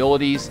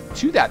capabilities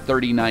to that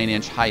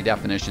 39-inch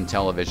high-definition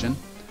television.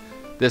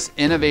 This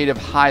innovative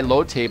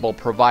high-low table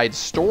provides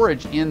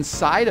storage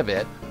inside of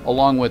it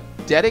along with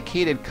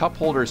dedicated cup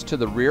holders to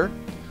the rear.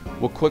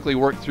 We'll quickly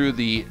work through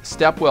the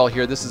stepwell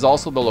here. This is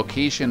also the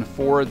location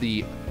for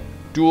the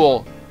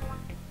dual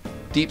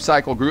Deep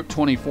Cycle Group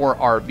 24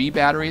 RV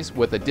batteries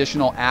with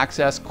additional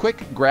access,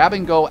 quick grab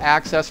and go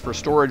access for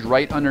storage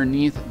right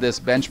underneath this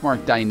benchmark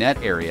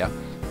dinette area.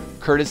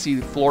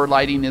 Courtesy floor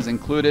lighting is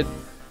included.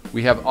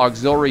 We have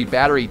auxiliary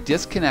battery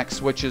disconnect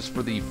switches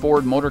for the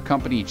Ford Motor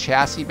Company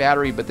chassis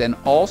battery, but then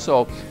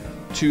also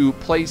to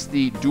place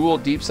the dual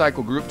Deep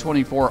Cycle Group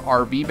 24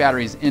 RV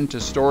batteries into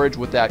storage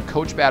with that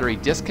coach battery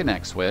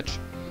disconnect switch.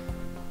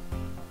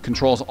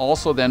 Controls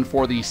also then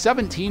for the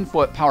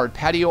 17-foot powered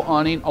patio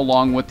awning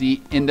along with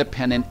the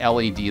independent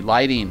LED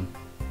lighting.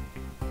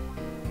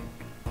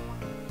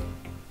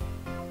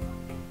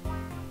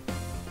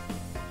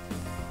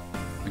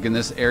 Again,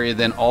 this area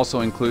then also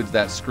includes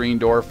that screen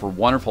door for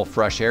wonderful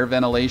fresh air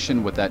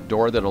ventilation with that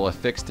door that'll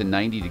affix to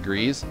 90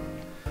 degrees.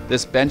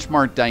 This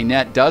benchmark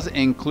dinette does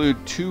include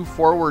 2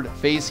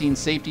 forward-facing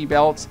safety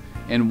belts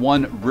and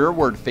 1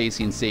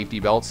 rearward-facing safety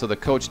belt, so the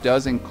coach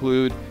does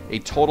include a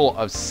total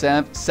of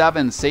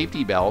 7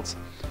 safety belts.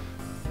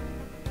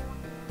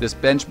 This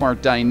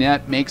benchmark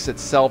dinette makes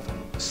itself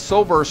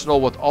so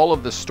versatile with all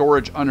of the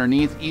storage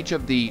underneath. Each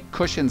of the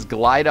cushions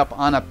glide up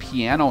on a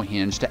piano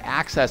hinge to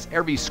access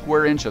every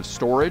square inch of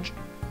storage.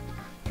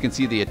 You can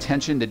see the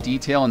attention to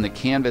detail in the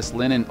canvas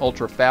linen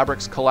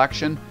UltraFabrics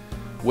collection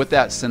with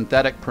that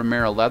synthetic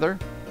Primera leather.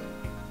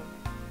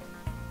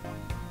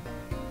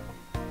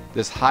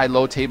 This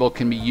high-low table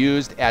can be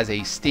used as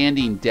a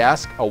standing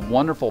desk, a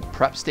wonderful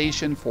prep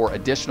station for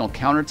additional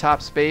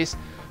countertop space,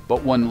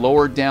 but when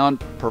lowered down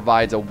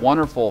provides a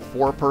wonderful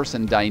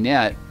 4-person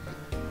dinette.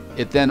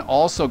 It then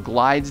also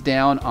glides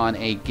down on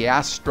a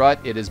gas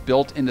strut. It is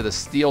built into the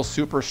steel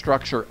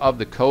superstructure of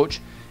the coach,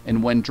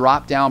 and when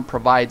dropped down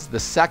provides the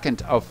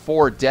second of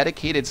 4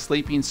 dedicated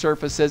sleeping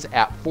surfaces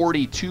at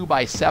 42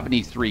 by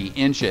 73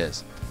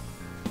 inches.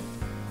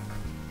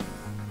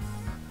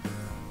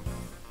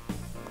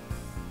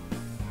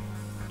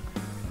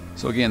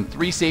 So again,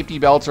 3 safety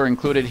belts are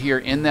included here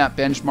in that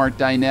benchmark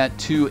dinette,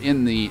 2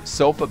 in the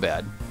sofa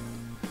bed.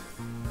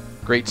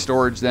 Great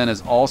storage then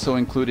is also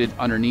included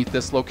underneath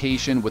this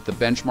location with the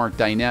benchmark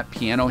dinette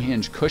piano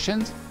hinge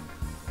cushions.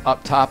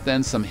 Up top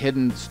then some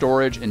hidden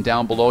storage, and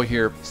down below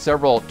here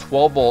several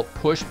 12-volt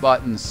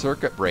push-button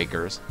circuit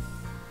breakers.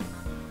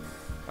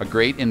 A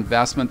great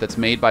investment that's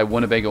made by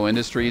Winnebago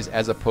Industries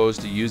as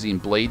opposed to using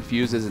blade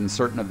fuses in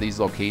certain of these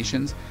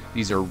locations.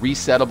 These are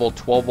resettable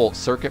 12-volt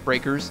circuit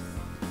breakers.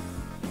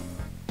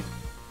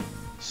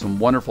 Some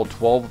wonderful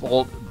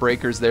 12-volt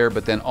breakers there,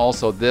 but then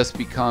also this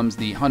becomes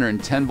the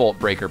 110-volt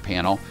breaker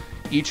panel,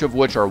 each of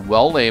which are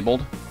well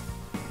labeled.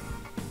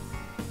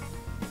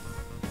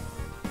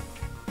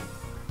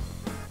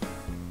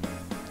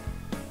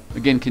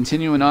 Again,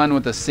 continuing on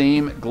with the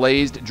same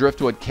glazed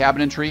driftwood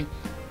cabinetry,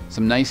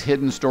 some nice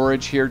hidden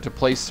storage here to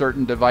place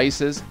certain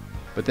devices.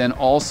 But then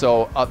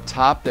also up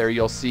top there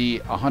you'll see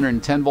a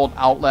 110-volt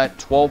outlet,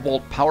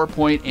 12-volt power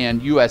point, and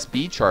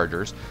USB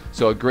chargers.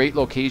 So a great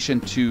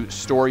location to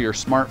store your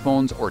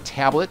smartphones or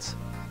tablets.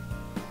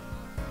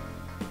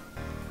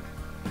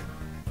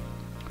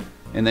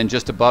 And then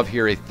just above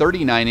here, a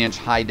 39-inch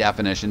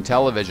high-definition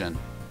television.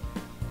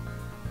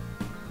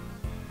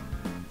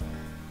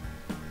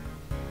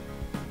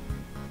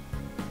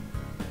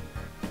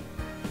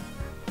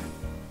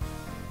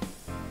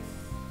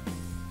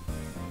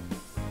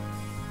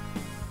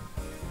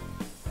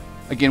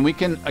 Again, we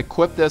can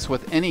equip this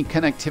with any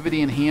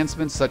connectivity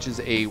enhancements such as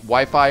a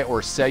Wi-Fi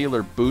or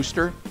cellular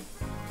booster.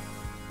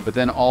 But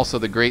then also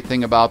the great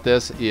thing about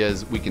this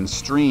is we can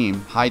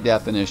stream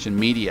high-definition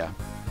media.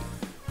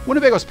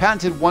 Winnebago's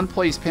patented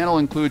one-place panel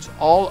includes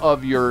all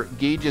of your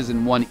gauges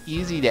in one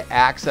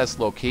easy-to-access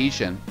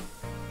location.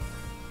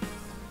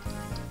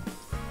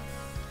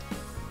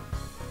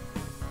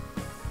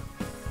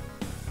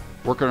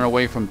 Working our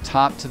way from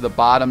top to the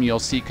bottom, you'll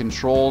see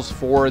controls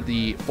for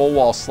the full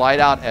wall slide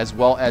out as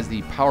well as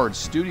the powered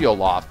studio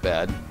loft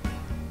bed.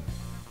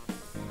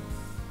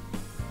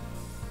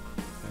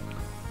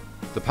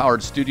 The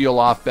powered studio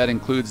loft bed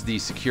includes the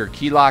secure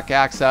key lock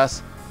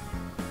access.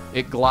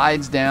 It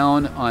glides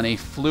down on a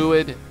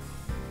fluid,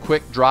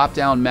 quick drop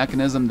down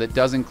mechanism that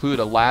does include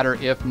a ladder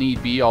if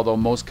need be, although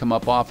most come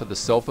up off of the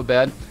sofa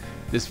bed.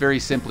 This very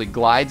simply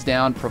glides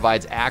down,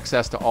 provides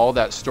access to all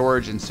that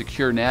storage and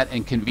secure net,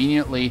 and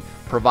conveniently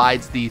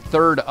provides the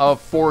third of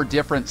 4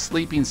 different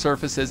sleeping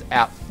surfaces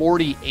at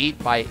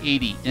 48 by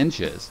 80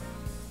 inches.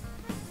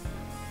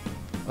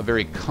 A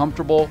very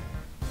comfortable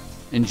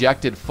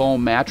injected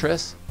foam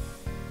mattress.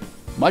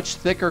 Much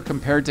thicker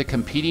compared to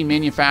competing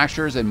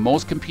manufacturers, and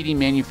most competing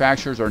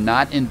manufacturers are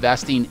not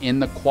investing in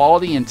the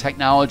quality and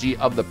technology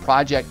of the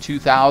Project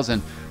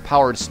 2000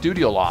 powered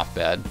studio loft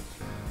bed.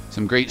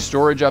 Some great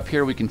storage up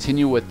here. We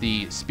continue with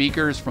the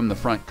speakers from the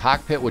front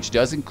cockpit, which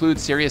does include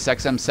Sirius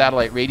XM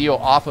satellite radio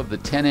off of the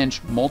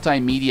 10-inch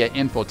multimedia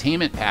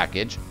infotainment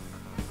package.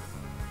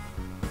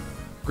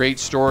 Great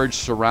storage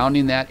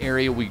surrounding that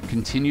area. We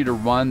continue to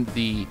run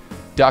the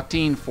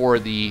ducting for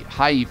the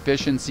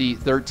high-efficiency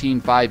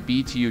 13.5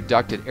 BTU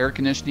ducted air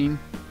conditioning.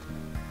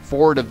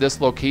 Forward of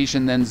this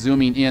location, then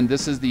zooming in,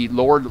 this is the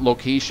lowered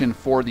location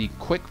for the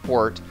quick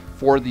port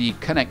for the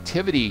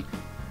connectivity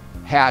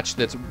hatch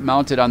that's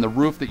mounted on the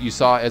roof that you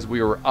saw as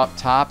we were up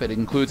top. It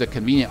includes a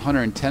convenient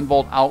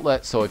 110-volt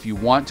outlet, so if you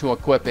want to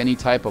equip any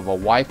type of a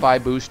Wi-Fi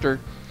booster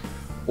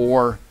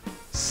or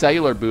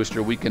cellular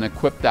booster, we can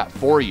equip that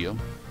for you.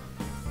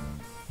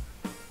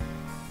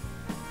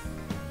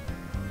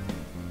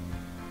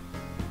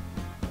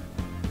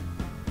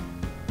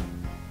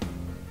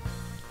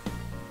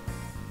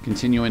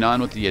 Continuing on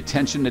with the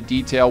attention to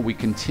detail, we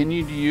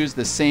continue to use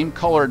the same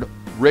colored,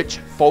 rich,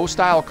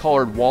 faux-style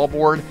colored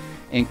wallboard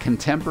and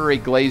contemporary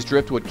glazed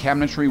driftwood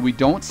cabinetry. We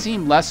don't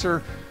seem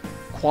lesser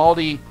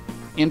quality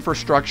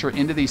infrastructure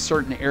into these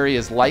certain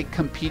areas like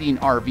competing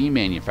RV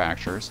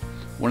manufacturers.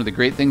 One of the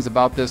great things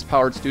about this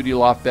powered studio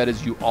loft bed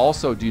is you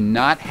also do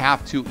not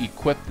have to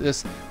equip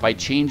this by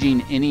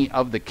changing any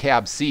of the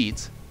cab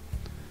seats.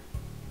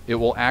 It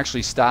will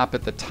actually stop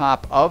at the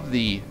top of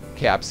the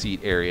cab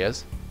seat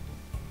areas.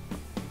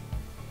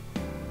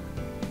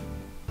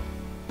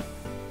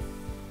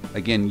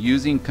 Again,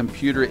 using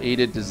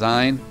computer-aided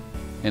design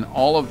and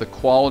all of the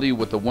quality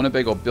with the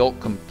Winnebago built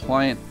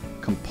compliant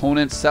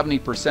components,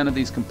 70% of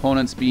these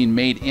components being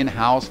made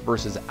in-house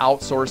versus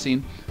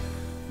outsourcing.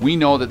 We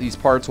know that these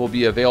parts will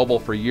be available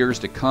for years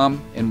to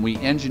come, and we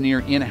engineer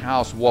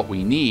in-house what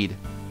we need.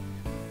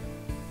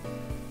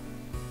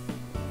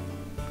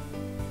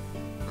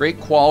 Great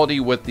quality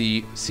with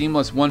the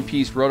seamless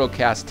one-piece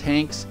rotocast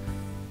tanks,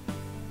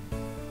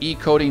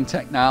 e-coating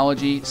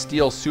technology,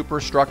 steel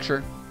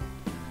superstructure.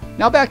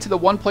 Now back to the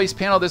one-place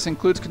panel. This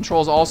includes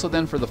controls also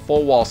then for the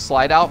full wall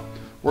slide out.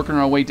 Working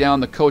our way down,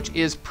 the coach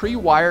is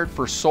pre-wired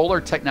for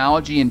solar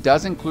technology and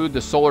does include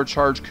the solar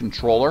charge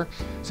controller.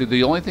 So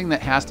the only thing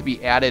that has to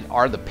be added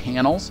are the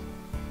panels,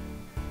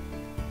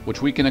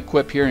 which we can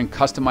equip here and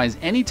customize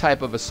any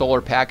type of a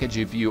solar package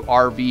if you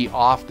RV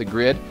off the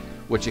grid,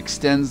 which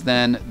extends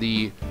then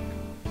the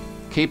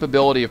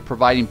capability of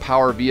providing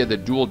power via the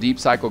dual deep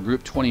cycle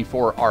Group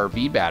 24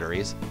 RV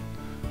batteries.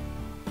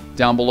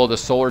 Down below the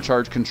solar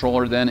charge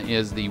controller then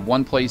is the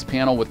one-place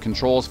panel with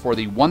controls for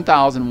the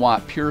 1000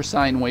 watt pure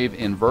sine wave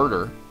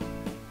inverter.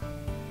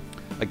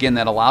 Again,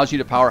 that allows you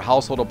to power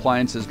household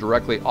appliances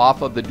directly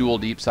off of the dual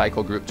deep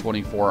cycle Group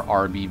 24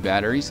 RV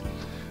batteries.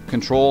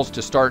 Controls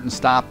to start and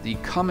stop the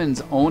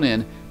Cummins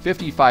Onan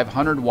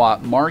 5500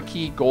 watt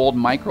Marquee Gold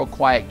micro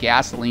quiet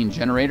gasoline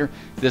generator.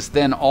 This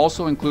then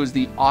also includes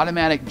the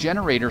automatic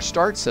generator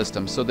start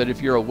system, so that if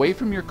you're away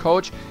from your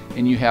coach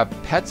and you have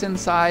pets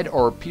inside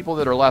or people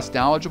that are less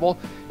knowledgeable,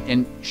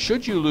 and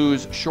should you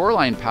lose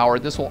shoreline power,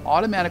 this will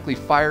automatically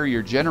fire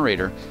your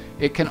generator.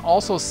 It can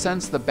also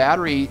sense the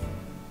battery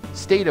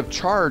state of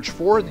charge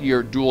for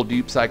your dual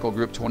deep cycle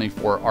Group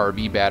 24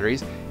 RV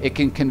batteries. It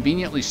can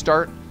conveniently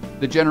start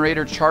the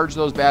generator, charge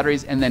those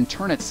batteries, and then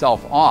turn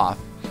itself off.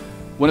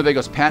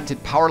 Winnebago's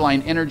patented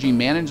Powerline Energy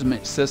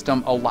Management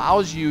System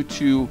allows you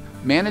to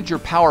manage your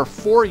power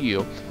for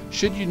you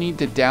should you need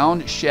to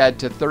downshed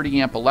to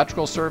 30 amp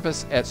electrical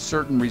service at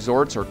certain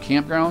resorts or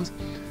campgrounds.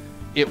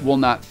 It will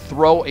not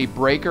throw a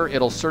breaker.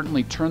 It'll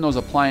certainly turn those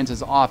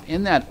appliances off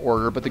in that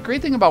order. But the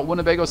great thing about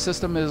Winnebago's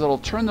system is it'll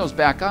turn those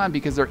back on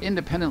because they're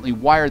independently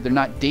wired. They're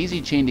not daisy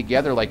chained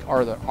together like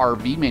are the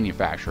RV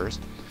manufacturers.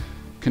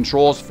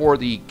 Controls for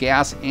the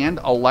gas and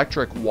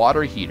electric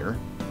water heater.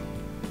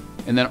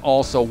 And then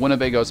also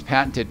Winnebago's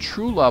patented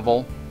True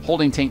Level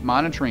holding tank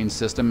monitoring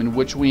system, in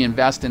which we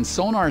invest in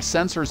sonar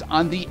sensors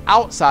on the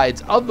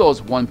outsides of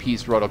those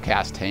one-piece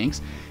rotocast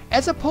tanks,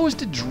 as opposed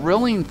to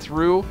drilling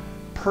through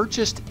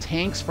purchased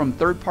tanks from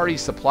third-party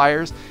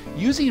suppliers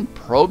using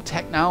probe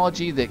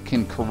technology that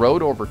can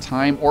corrode over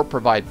time or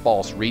provide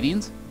false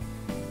readings.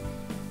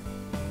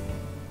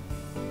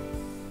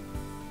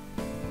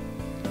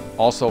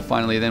 Also,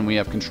 finally, then we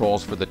have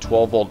controls for the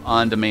 12-volt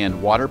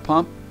on-demand water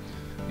pump.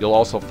 You'll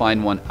also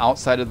find one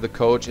outside of the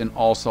coach and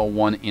also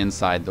one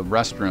inside the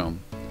restroom.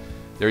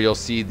 There you'll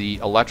see the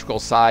electrical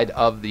side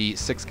of the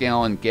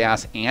 6-gallon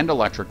gas and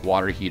electric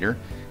water heater,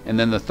 and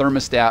then the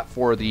thermostat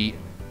for the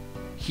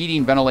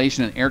heating,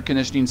 ventilation, and air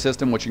conditioning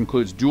system, which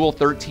includes dual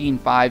 13.5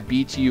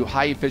 BTU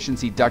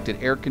high-efficiency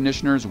ducted air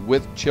conditioners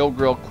with chill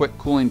grill quick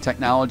cooling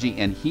technology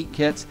and heat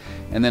kits,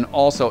 and then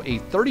also a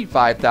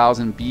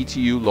 35,000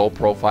 BTU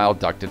low-profile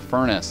ducted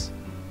furnace.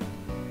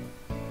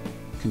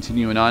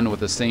 Continuing on with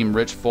the same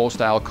rich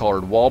full-style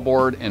colored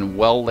wallboard and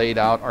well laid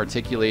out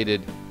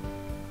articulated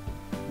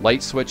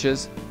light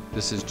switches.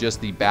 This is just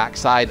the back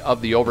side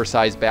of the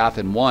oversized bath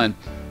in one.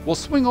 We'll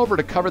swing over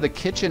to cover the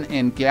kitchen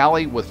and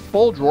galley with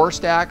full drawer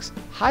stacks,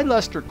 high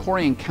luster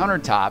Corian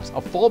countertops,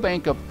 a full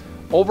bank of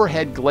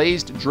overhead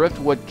glazed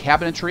driftwood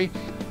cabinetry,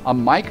 a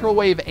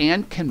microwave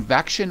and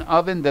convection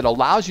oven that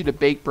allows you to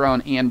bake,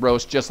 brown, and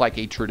roast just like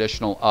a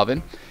traditional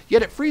oven,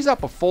 yet it frees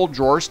up a full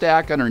drawer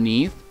stack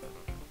underneath.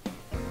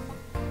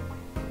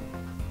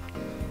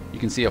 You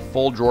can see a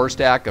full drawer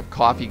stack of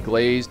coffee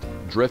glazed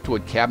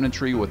driftwood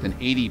cabinetry with an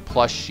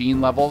 80+ sheen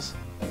levels.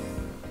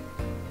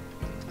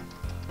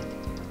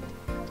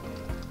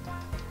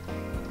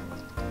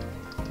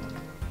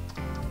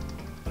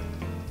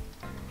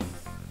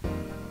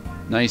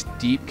 Nice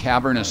deep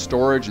cavernous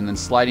storage, and then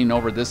sliding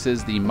over, this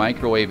is the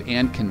microwave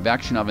and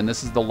convection oven.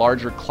 This is the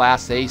larger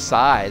Class A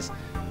size.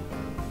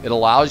 It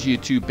allows you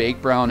to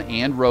bake, brown,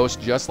 and roast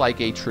just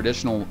like a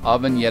traditional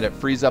oven, yet it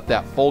frees up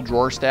that full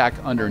drawer stack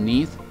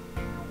underneath.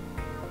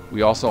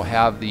 We also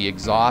have the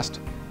exhaust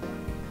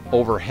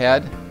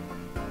overhead,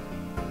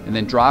 and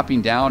then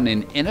dropping down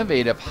an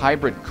innovative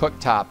hybrid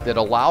cooktop that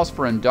allows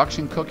for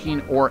induction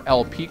cooking or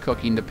LP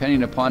cooking,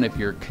 depending upon if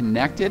you're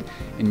connected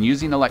and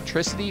using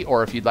electricity,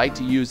 or if you'd like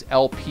to use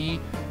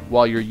LP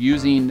while you're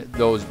using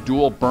those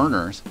dual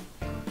burners.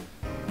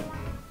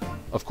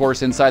 Of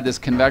course, inside this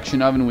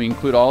convection oven, we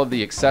include all of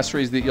the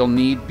accessories that you'll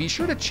need. Be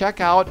sure to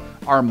check out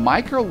our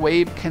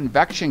microwave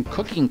convection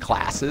cooking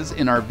classes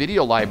in our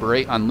video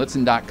library on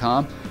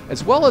Lichtsinn.com.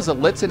 as well as a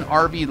Lichtsinn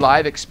RV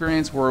live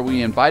experience where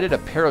we invited a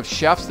pair of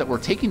chefs that were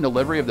taking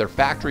delivery of their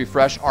factory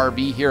fresh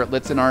RV here at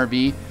Lichtsinn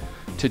RV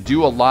to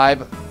do a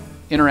live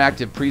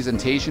interactive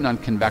presentation on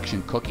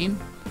convection cooking.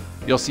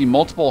 You'll see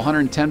multiple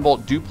 110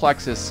 volt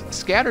duplexes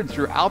scattered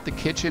throughout the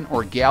kitchen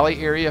or galley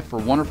area for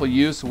wonderful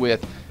use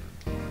with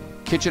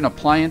kitchen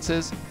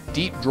appliances,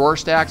 deep drawer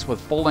stacks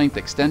with full-length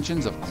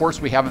extensions. Of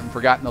course, we haven't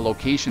forgotten the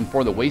location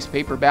for the waste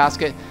paper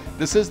basket.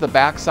 This is the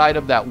back side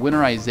of that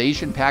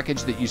winterization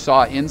package that you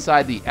saw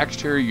inside the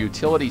exterior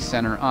utility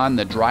center on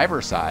the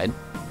driver's side.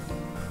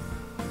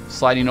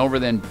 Sliding over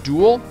then,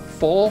 dual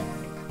full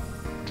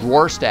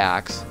drawer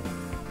stacks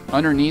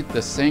underneath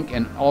the sink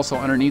and also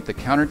underneath the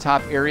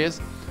countertop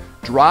areas.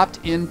 Dropped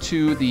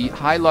into the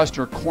high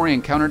luster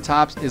Corian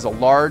countertops is a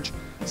large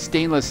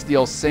stainless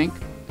steel sink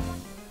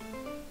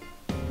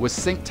with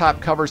sink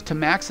top covers to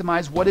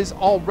maximize what is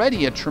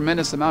already a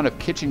tremendous amount of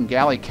kitchen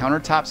galley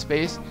countertop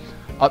space.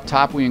 Up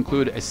top we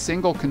include a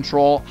single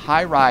control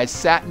high-rise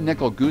satin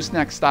nickel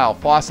gooseneck style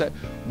faucet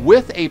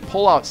with a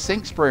pull-out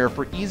sink sprayer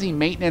for easy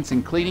maintenance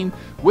and cleaning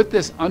with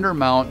this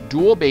undermount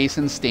dual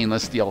basin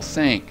stainless steel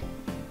sink.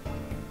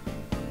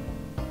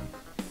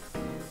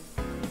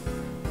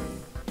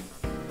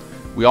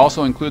 We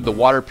also include the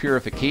water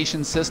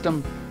purification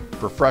system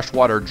for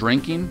freshwater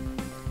drinking,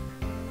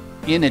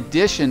 in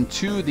addition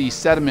to the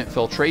sediment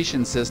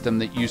filtration system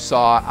that you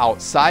saw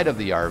outside of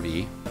the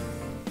RV.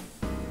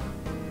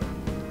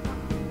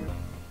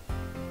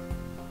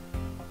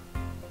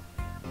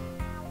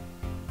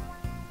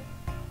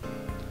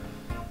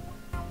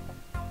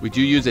 We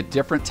do use a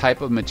different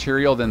type of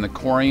material than the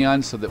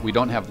Corian so that we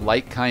don't have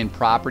like-kind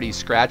properties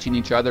scratching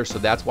each other, so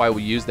that's why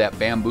we use that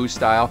bamboo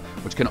style,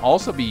 which can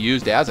also be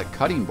used as a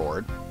cutting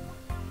board.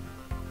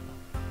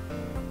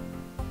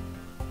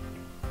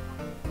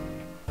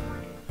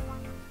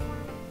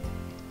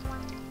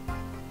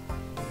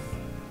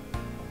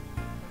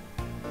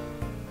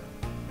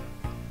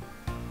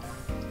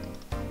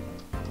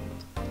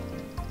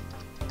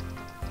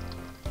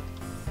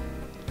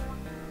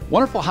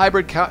 Wonderful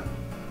hybrid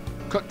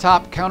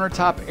cooktop,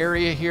 countertop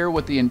area here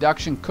with the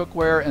induction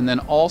cookware and then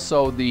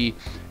also the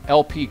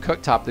LP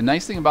cooktop. The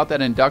nice thing about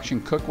that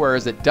induction cookware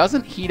is it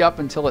doesn't heat up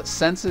until it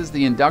senses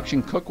the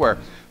induction cookware.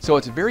 So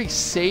it's very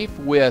safe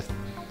with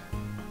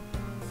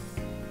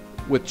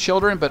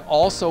children, but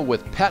also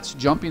with pets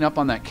jumping up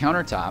on that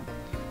countertop.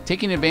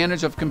 Taking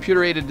advantage of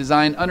computer-aided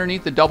design,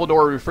 underneath the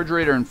double-door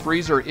refrigerator and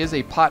freezer is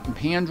a pot and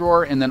pan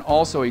drawer and then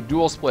also a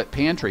dual split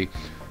pantry.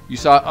 You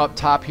saw up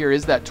top here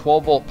is that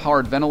 12 volt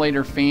powered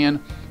ventilator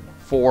fan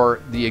for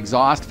the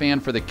exhaust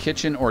fan for the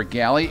kitchen or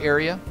galley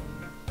area.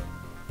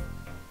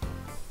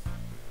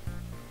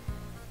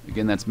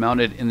 Again, that's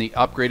mounted in the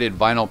upgraded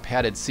vinyl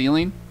padded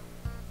ceiling.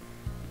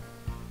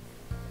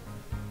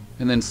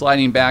 And then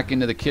sliding back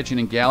into the kitchen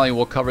and galley,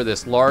 we'll cover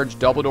this large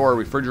double door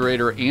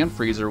refrigerator and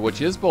freezer,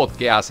 which is both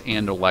gas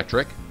and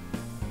electric.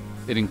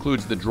 It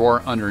includes the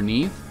drawer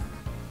underneath.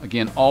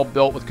 Again, all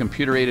built with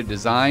computer aided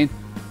design,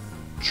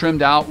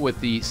 trimmed out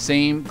with the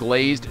same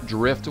glazed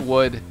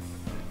driftwood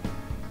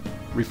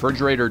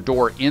refrigerator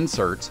door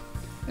inserts.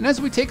 And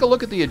as we take a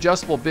look at the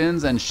adjustable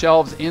bins and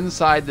shelves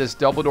inside this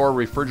double door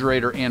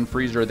refrigerator and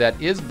freezer that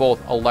is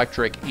both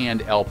electric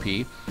and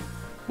LP,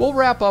 we'll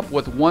wrap up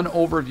with one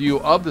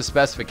overview of the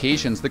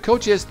specifications. The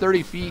coach is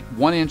 30 feet,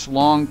 1 inch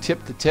long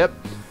tip to tip.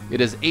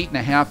 It is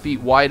 8.5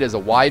 feet wide as a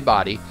wide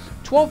body,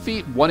 12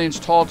 feet, 1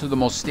 inch tall to the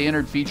most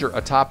standard feature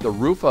atop the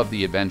roof of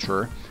the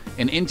Adventurer,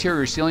 an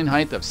interior ceiling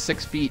height of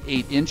 6 feet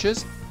 8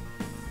 inches,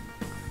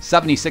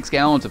 76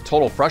 gallons of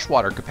total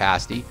freshwater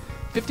capacity,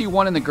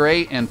 51 in the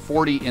gray and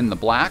 40 in the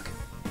black,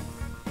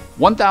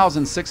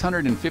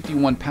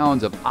 1,651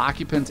 pounds of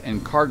occupants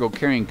and cargo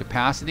carrying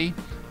capacity,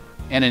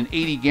 and an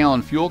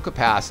 80-gallon fuel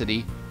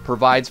capacity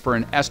provides for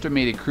an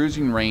estimated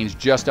cruising range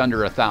just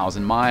under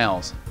 1,000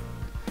 miles.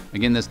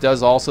 Again, this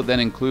does also then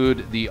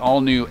include the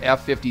all-new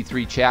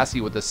F53 chassis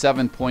with a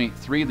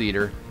 7.3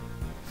 liter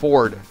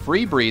Ford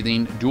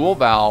free-breathing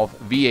dual-valve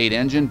V8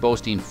 engine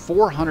boasting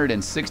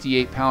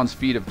 468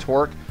 pounds-feet of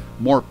torque,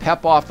 more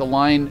pep off the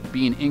line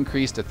being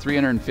increased to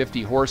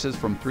 350 horses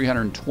from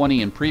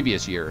 320 in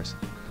previous years.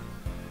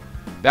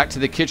 Back to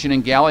the kitchen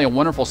and galley, a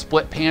wonderful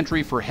split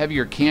pantry for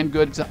heavier canned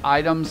goods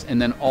items, and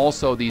then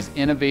also these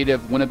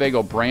innovative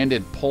Winnebago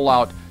branded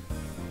pull-out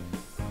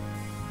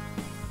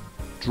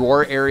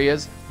drawer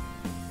areas.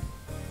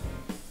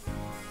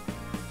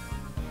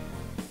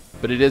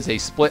 But it is a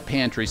split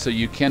pantry, so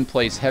you can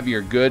place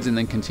heavier goods and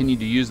then continue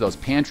to use those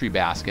pantry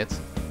baskets.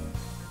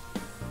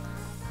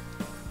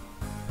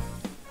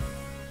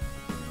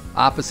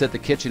 Opposite the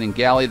kitchen and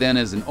galley then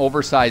is an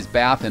oversized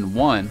bath in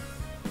one.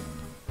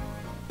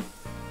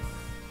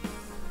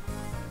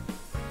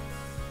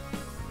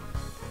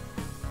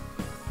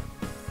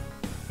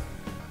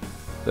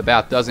 The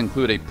bath does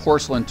include a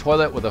porcelain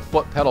toilet with a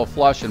foot pedal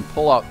flush and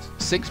pull-out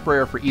sink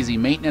sprayer for easy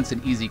maintenance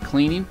and easy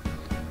cleaning.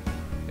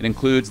 It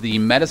includes the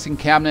medicine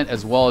cabinet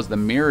as well as the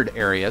mirrored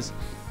areas,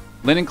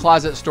 linen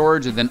closet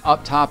storage, and then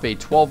up top a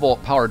 12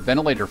 volt powered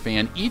ventilator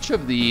fan. Each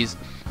of these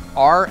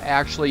are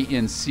actually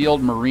in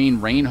sealed marine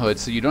rain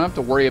hoods, so you don't have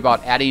to worry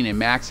about adding a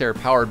max air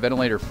powered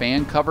ventilator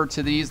fan cover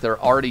to these. They're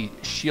already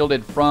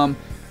shielded from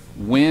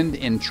wind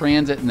in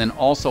transit and then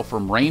also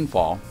from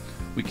rainfall.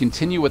 We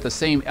continue with the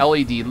same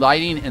LED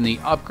lighting and the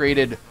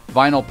upgraded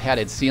vinyl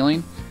padded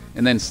ceiling.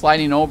 And then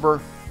sliding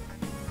over,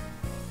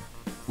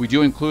 we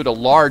do include a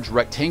large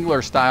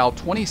rectangular style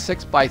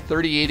 26 by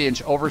 38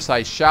 inch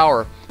oversized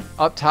shower.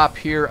 Up top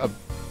here, a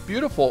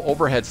beautiful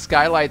overhead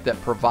skylight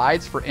that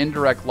provides for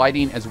indirect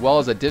lighting as well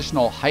as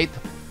additional height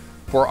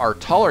for our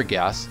taller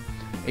guests.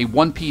 A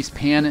one-piece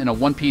pan and a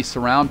one-piece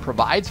surround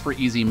provides for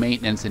easy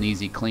maintenance and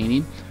easy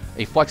cleaning.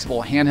 A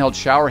flexible handheld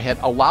shower head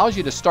allows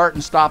you to start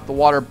and stop the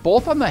water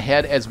both on the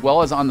head as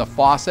well as on the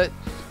faucet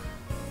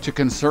to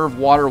conserve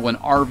water when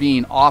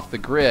RVing off the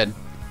grid.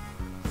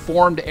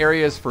 Formed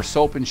areas for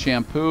soap and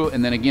shampoo,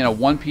 and then again a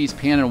one-piece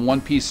pan and a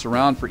one-piece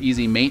surround for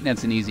easy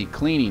maintenance and easy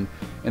cleaning.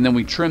 And then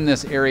we trim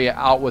this area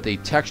out with a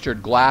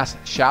textured glass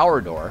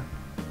shower door.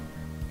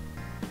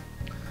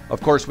 Of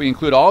course, we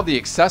include all the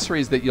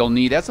accessories that you'll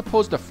need as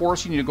opposed to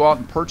forcing you to go out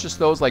and purchase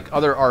those like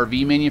other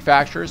RV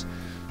manufacturers.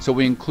 So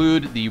we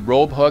include the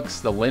robe hooks,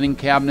 the linen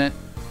cabinet,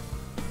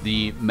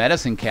 the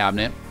medicine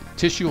cabinet,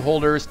 tissue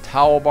holders,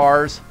 towel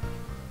bars.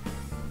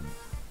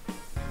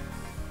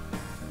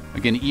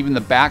 Again, even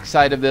the back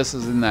side of this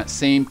is in that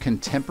same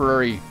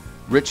contemporary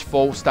rich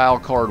faux style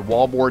colored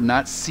wallboard,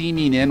 not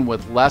seaming in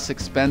with less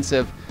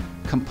expensive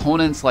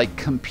components like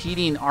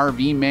competing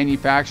RV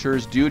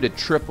manufacturers do to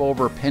trip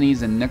over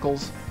pennies and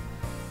nickels.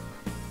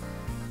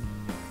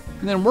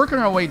 And then working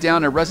our way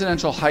down, a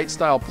residential height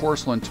style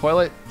porcelain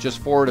toilet. Just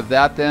forward of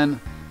that then,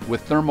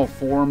 with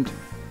thermoformed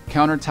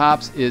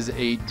countertops, is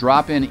a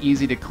drop-in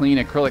easy to clean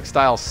acrylic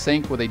style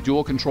sink with a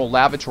dual control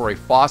lavatory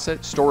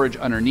faucet, storage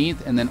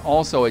underneath, and then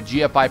also a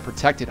GFI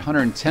protected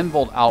 110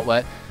 volt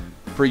outlet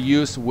for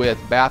use with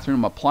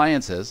bathroom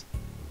appliances.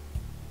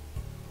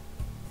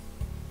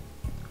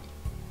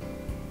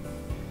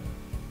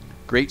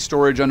 Great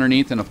storage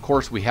underneath, and of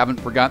course we haven't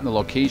forgotten the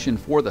location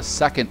for the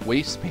second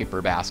waste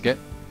paper basket.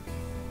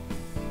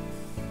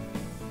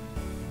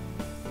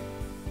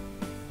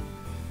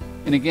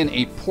 And again,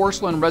 a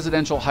porcelain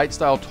residential height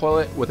style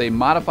toilet with a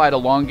modified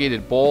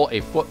elongated bowl, a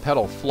foot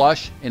pedal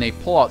flush, and a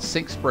pull-out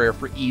sink sprayer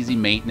for easy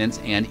maintenance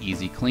and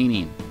easy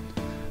cleaning.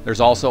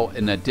 There's also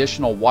an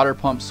additional water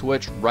pump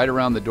switch right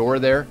around the door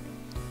there,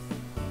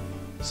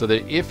 so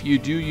that if you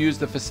do use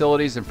the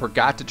facilities and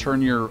forgot to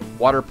turn your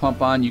water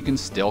pump on, you can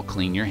still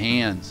clean your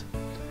hands.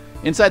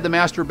 Inside the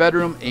master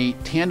bedroom, a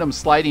tandem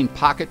sliding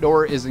pocket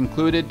door is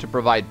included to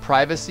provide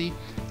privacy.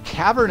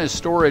 Cavernous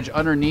storage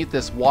underneath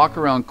this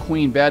walk-around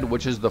queen bed,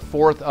 which is the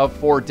fourth of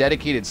 4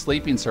 dedicated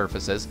sleeping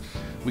surfaces.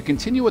 We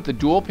continue with the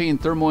dual-pane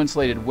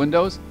thermo-insulated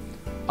windows.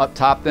 Up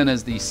top then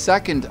is the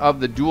second of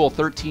the dual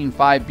 13.5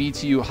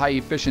 BTU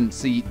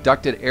high-efficiency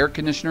ducted air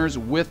conditioners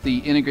with the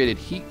integrated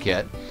heat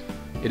kit.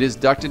 It is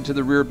ducted to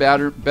the rear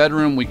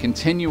bedroom. We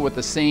continue with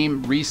the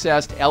same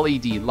recessed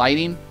LED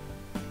lighting.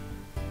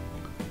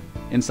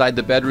 Inside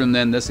the bedroom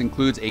then, this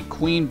includes a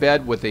queen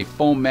bed with a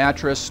foam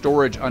mattress,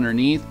 storage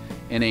underneath,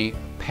 and a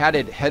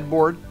padded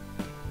headboard.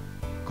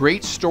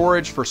 Great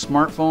storage for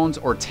smartphones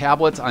or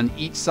tablets on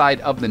each side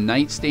of the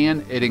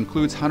nightstand. It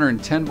includes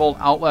 110 volt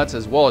outlets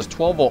as well as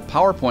 12 volt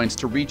power points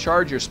to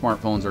recharge your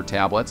smartphones or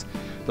tablets.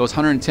 Those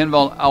 110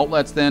 volt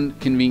outlets then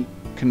can be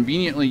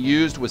conveniently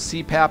used with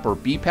CPAP or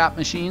BPAP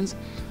machines,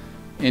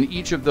 and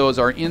each of those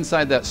are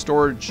inside that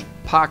storage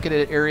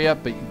pocketed area.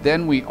 But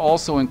then we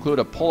also include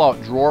a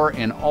pull-out drawer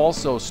and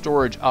also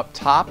storage up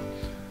top.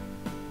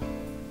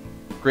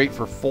 Great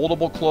for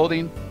foldable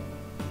clothing.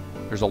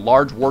 There's a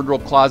large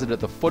wardrobe closet at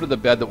the foot of the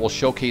bed that we'll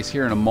showcase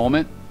here in a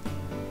moment.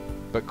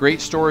 But great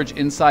storage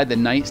inside the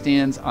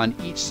nightstands on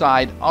each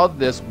side of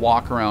this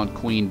walk-around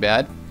queen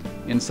bed.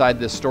 Inside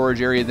this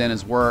storage area then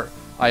is where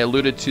I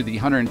alluded to the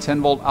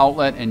 110 volt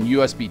outlet and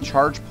USB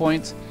charge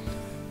points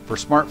for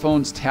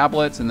smartphones,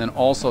 tablets, and then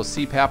also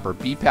CPAP or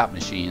BPAP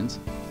machines.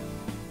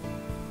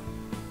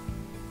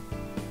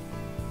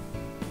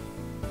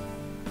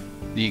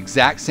 The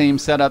exact same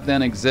setup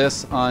then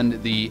exists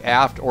on the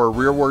aft or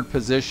rearward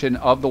position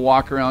of the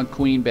walk-around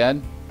queen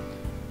bed.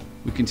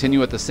 We continue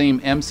with the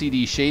same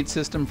MCD shade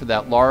system for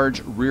that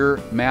large rear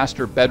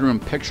master bedroom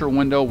picture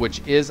window,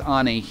 which is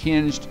on a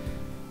hinged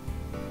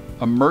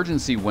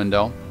emergency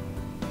window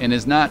and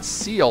is not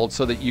sealed,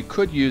 so that you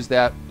could use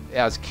that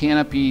as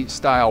canopy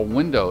style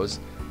windows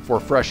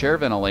for fresh air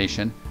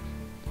ventilation.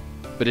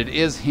 But it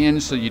is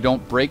hinged so you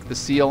don't break the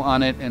seal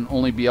on it and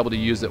only be able to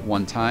use it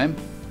one time.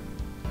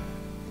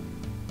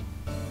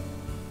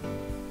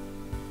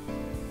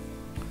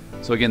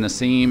 So again, the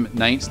same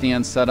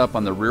nightstand setup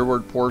on the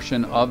rearward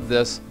portion of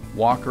this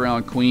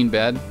walk-around queen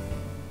bed.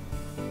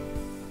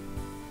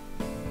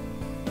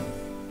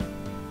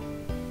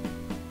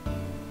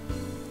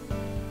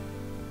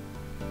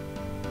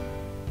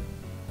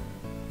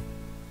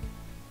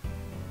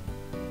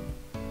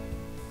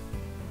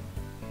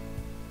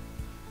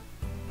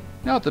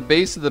 Now at the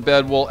base of the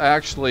bed, we'll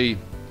actually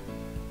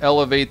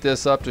elevate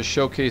this up to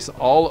showcase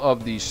all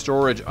of the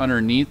storage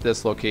underneath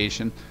this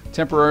location,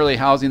 temporarily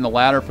housing the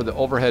ladder for the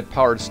overhead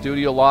powered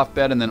studio loft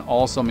bed, and then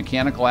also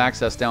mechanical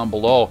access down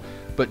below.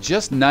 But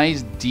just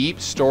nice deep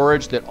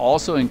storage that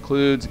also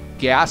includes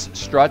gas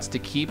struts to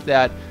keep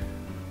that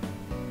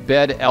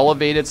bed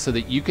elevated so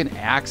that you can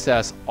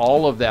access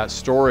all of that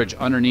storage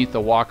underneath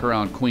the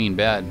walk-around queen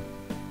bed.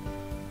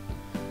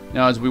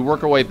 Now as we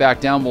work our way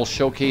back down, we'll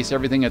showcase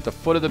everything at the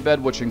foot of the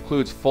bed, which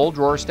includes full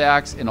drawer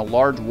stacks and a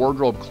large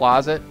wardrobe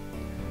closet.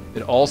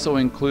 It also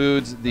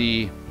includes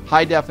the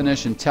high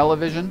definition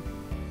television.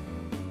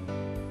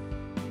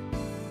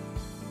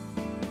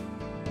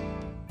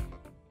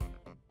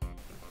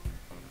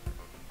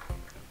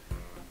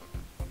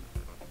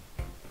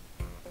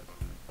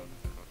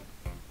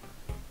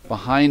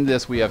 Behind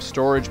this we have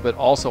storage, but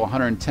also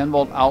 110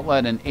 volt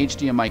outlet and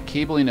HDMI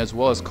cabling, as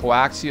well as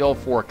coaxial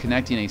for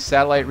connecting a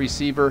satellite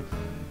receiver,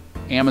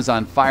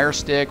 Amazon Fire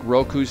Stick,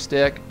 Roku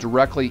stick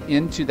directly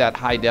into that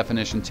high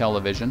definition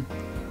television.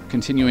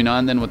 Continuing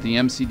on then with the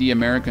MCD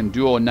American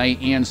Duo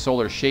night and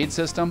solar shade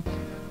system.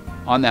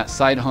 On that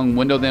side hung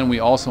window then we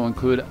also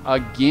include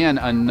again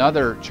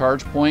another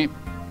charge point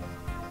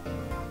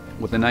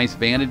with a nice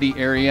vanity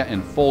area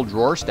and full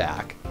drawer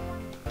stack.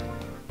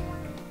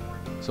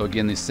 So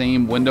again, the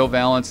same window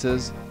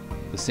valances,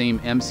 the same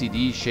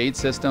MCD shade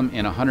system,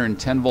 and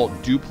 110 volt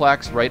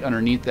duplex right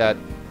underneath that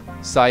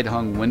side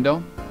hung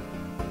window.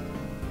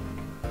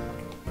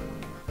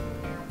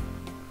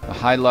 The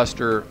high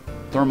luster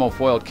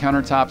thermofoiled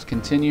countertops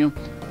continue.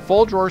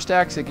 Full drawer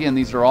stacks, again,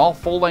 these are all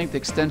full length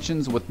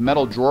extensions with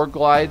metal drawer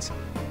glides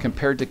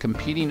compared to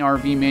competing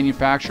RV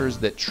manufacturers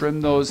that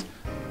trim those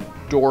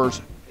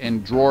doors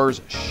and drawers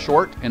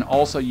short and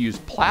also use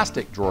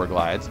plastic drawer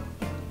glides.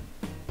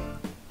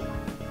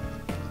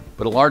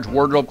 But a large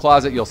wardrobe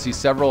closet, you'll see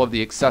several of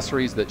the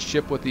accessories that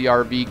ship with the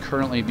RV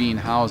currently being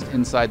housed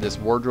inside this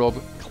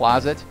wardrobe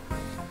closet.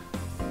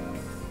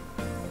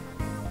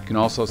 You can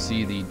also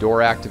see the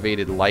door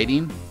activated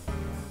lighting.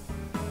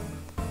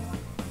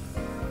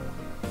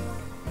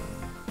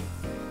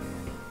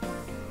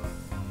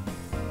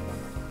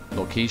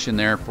 Location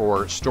there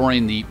for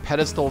storing the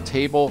pedestal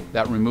table,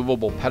 that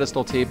removable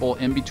pedestal table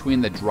in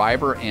between the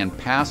driver and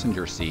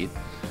passenger seat.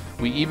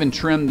 We even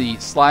trimmed the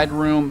slide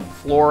room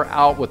floor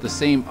out with the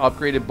same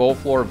upgraded bow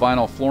floor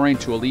vinyl flooring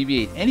to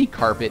alleviate any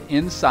carpet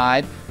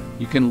inside.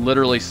 You can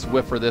literally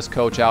Swiffer this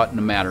coach out in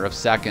a matter of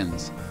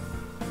seconds.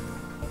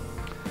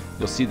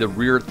 You'll see the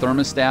rear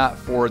thermostat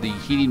for the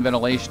heating,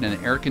 ventilation,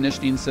 and air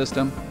conditioning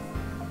system.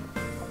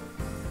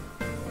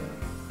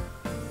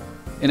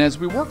 And as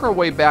we work our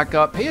way back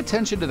up, pay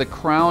attention to the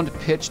crowned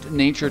pitched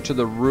nature to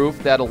the roof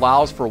that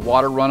allows for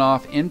water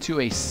runoff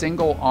into a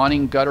single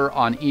awning gutter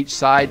on each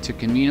side to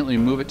conveniently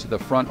move it to the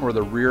front or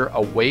the rear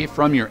away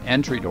from your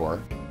entry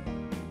door.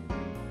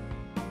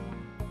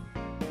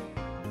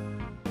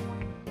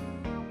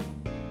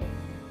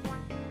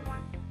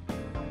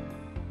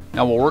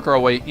 Now we'll work our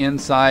way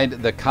inside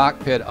the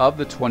cockpit of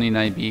the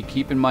 29B.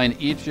 Keep in mind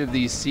each of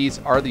these seats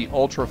are the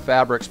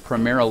UltraFabrics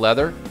Primera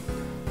leather.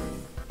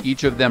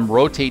 Each of them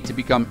rotate to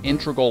become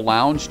integral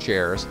lounge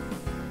chairs.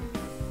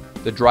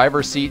 The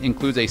driver's seat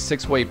includes a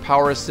 6-way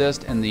power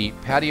assist, and the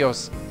patio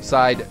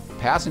side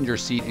passenger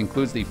seat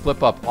includes the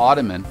flip-up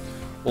ottoman.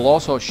 We'll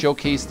also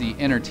showcase the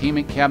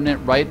entertainment cabinet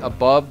right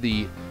above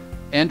the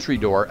entry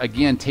door.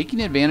 Again,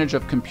 taking advantage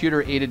of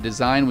computer-aided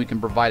design, we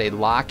can provide a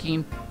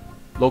locking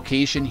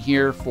location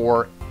here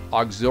for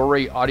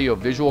auxiliary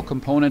audio-visual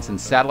components and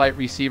satellite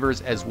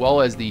receivers, as well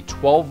as the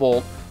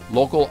 12-volt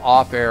local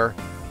off-air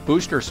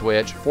booster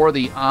switch for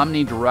the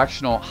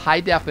omnidirectional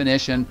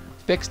high-definition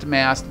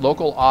fixed-mast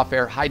local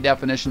off-air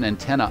high-definition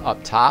antenna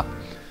up top.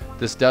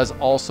 This does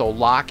also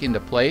lock into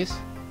place.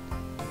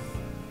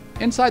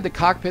 Inside the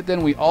cockpit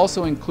then we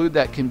also include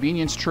that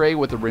convenience tray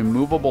with a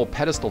removable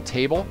pedestal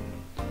table,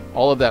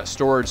 all of that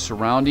storage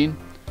surrounding.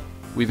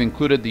 We've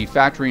included the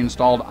factory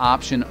installed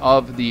option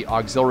of the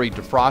auxiliary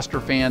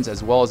defroster fans,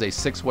 as well as a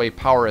 6-way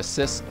power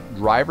assist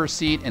driver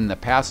seat and the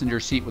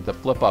passenger seat with the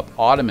flip-up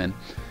ottoman.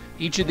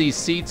 Each of these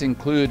seats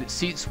include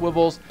seat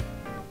swivels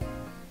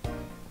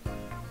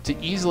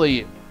to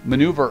easily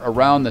maneuver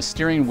around the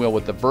steering wheel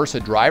with the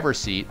Versa driver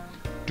seat,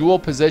 dual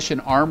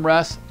position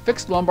armrests,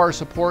 fixed lumbar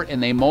support,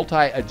 and a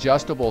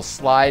multi-adjustable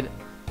slide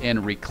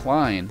and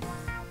recline.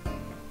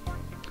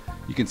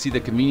 You can see the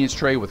convenience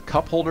tray with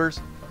cup holders,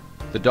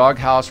 the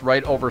doghouse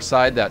right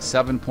overside that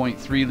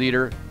 7.3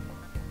 liter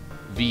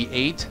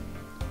V8.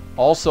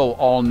 Also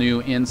all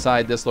new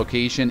inside this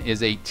location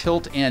is a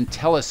tilt and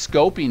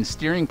telescoping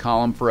steering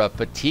column for a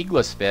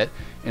fatigueless fit,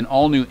 an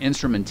all new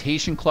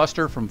instrumentation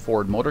cluster from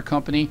Ford Motor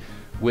Company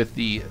with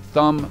the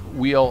thumb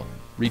wheel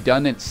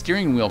redundant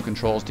steering wheel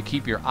controls to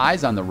keep your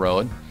eyes on the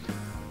road.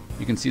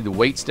 You can see the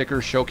weight sticker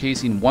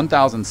showcasing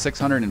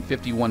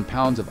 1,651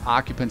 pounds of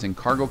occupants and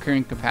cargo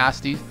carrying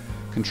capacity,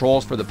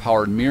 controls for the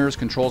powered mirrors,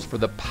 controls for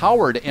the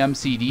powered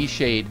MCD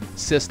shade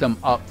system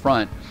up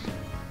front,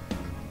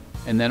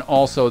 and then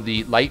also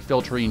the light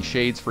filtering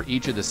shades for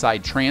each of the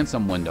side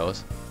transom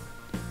windows.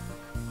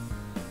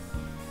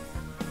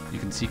 You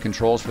can can see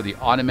controls for the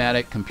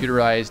automatic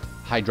computerized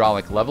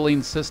hydraulic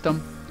leveling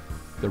system,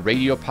 the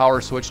radio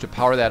power switch to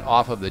power that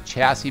off of the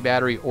chassis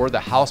battery or the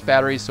house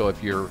battery. So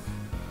if you're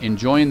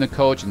enjoying the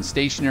coach and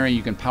stationary,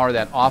 you can power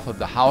that off of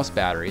the house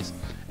batteries.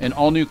 An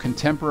all-new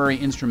contemporary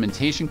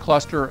instrumentation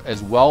cluster,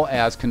 as well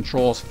as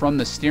controls from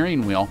the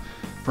steering wheel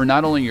for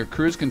not only your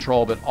cruise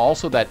control but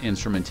also that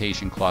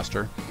instrumentation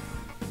cluster.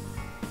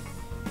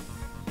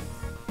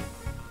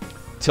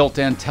 Tilt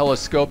and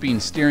telescoping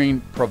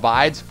steering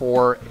provides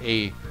for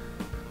a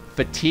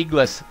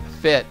fatigueless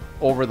fit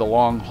over the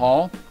long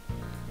haul.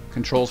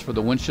 Controls for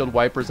the windshield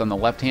wipers on the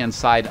left-hand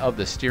side of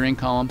the steering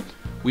column.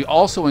 We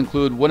also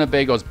include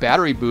Winnebago's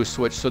battery boost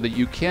switch so that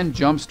you can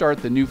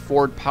jumpstart the new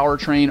Ford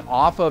powertrain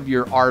off of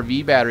your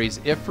RV batteries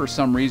if for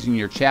some reason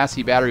your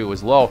chassis battery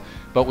was low.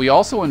 But we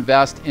also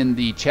invest in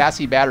the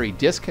chassis battery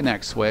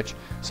disconnect switch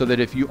so that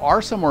if you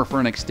are somewhere for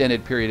an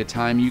extended period of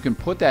time, you can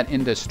put that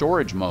into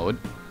storage mode.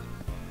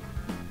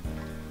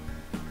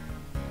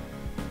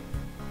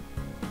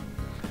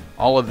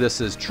 All of this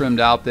is trimmed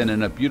out then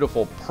in a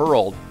beautiful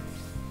pearled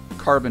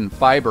carbon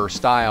fiber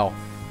style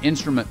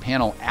instrument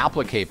panel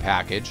applique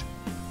package.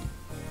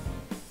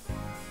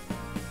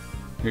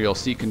 Here you'll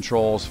see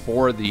controls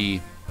for the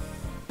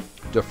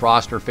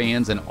defroster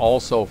fans and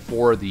also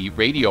for the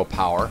radio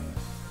power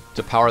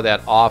to power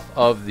that off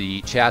of the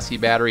chassis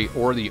battery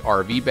or the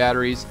RV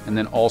batteries, and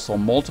then also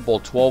multiple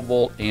 12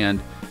 volt and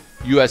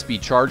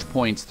USB charge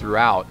points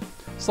throughout.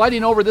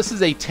 Sliding over, this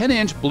is a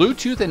 10-inch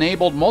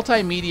Bluetooth-enabled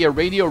multimedia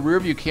radio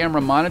rear-view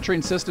camera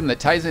monitoring system that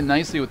ties in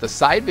nicely with the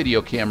side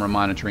video camera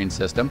monitoring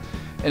system.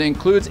 It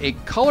includes a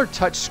color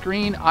touch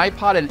screen,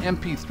 iPod and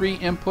MP3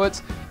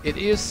 inputs. It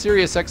is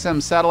Sirius XM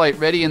satellite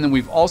ready, and then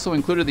we've also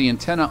included the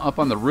antenna up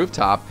on the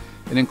rooftop.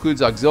 It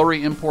includes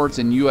auxiliary imports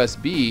and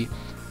USB,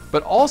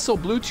 but also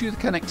Bluetooth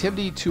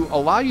connectivity to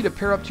allow you to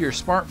pair up to your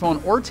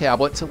smartphone or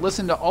tablet to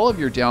listen to all of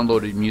your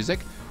downloaded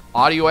music.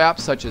 Audio apps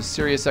such as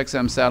Sirius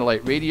XM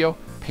satellite radio,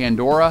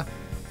 Pandora,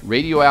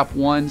 Radio App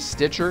One,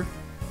 Stitcher,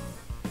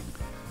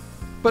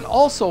 but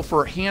also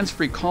for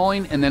hands-free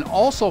calling, and then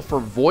also for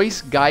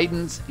voice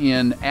guidance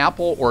in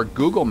Apple or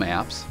Google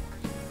Maps.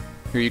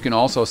 Here you can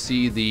also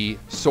see the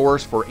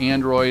source for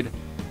Android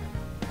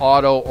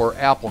Auto or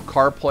Apple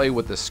CarPlay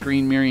with the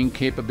screen mirroring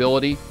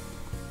capability.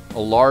 A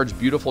large,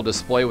 beautiful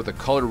display with a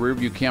color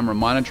rear-view camera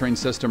monitoring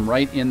system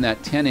right in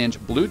that 10-inch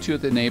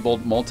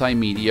Bluetooth-enabled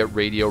multimedia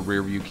radio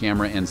rear-view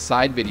camera and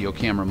side video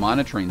camera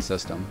monitoring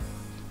system.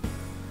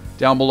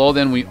 Down below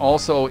then we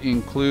also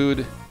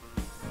include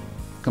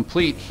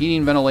complete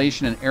heating,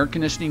 ventilation, and air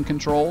conditioning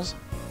controls.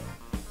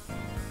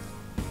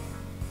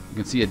 You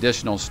can see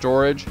additional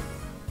storage.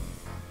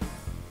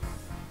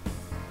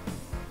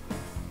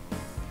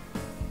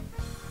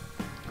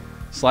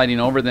 Sliding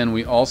over then,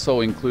 we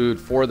also include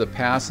for the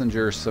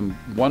passenger some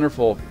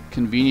wonderful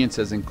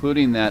conveniences,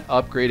 including that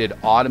upgraded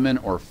ottoman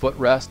or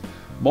footrest,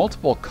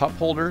 multiple cup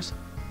holders,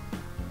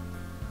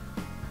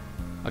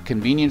 a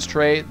convenience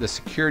tray, the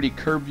security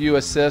curb view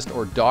assist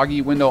or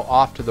doggy window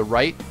off to the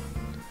right,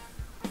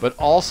 but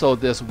also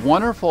this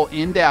wonderful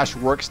in-dash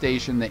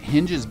workstation that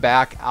hinges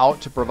back out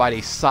to provide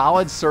a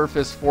solid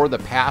surface for the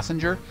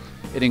passenger.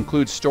 It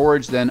includes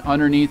storage then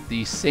underneath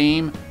the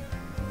same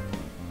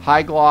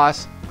high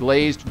gloss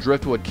glazed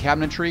driftwood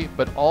cabinetry,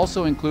 but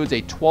also includes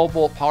a 12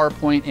 volt power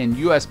point and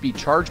USB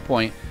charge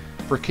point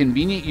for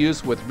convenient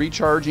use with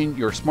recharging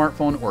your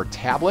smartphone or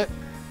tablet.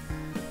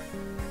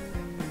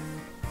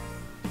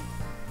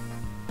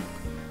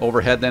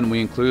 Overhead then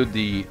we include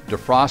the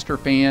defroster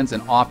fans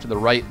and off to the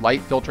right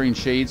light filtering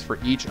shades for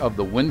each of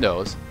the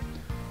windows,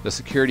 the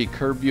security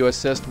curb view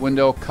assist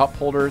window, cup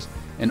holders,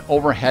 and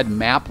overhead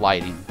map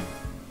lighting.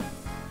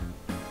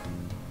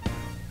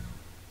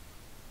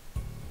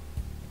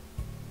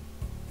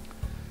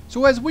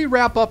 So as we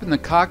wrap up in the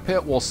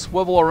cockpit, we'll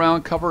swivel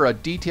around, cover a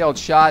detailed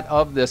shot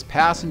of this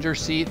passenger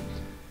seat,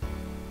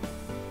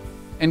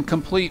 and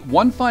complete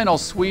one final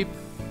sweep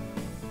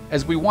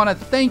as we want to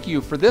thank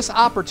you for this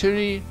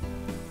opportunity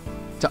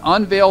to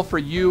unveil for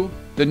you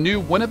the new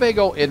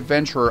Winnebago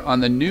Adventurer on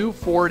the new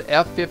Ford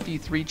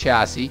F53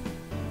 chassis,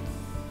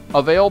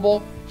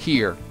 available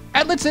here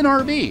at Lichtsinn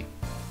RV,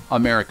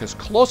 America's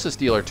closest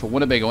dealer to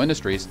Winnebago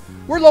Industries.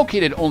 We're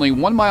located only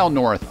 1 mile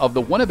north of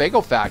the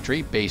Winnebago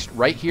factory, based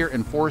right here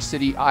in Forest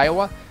City,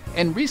 Iowa,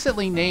 and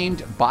recently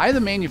named by the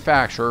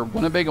manufacturer,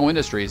 Winnebago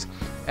Industries,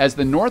 as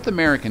the North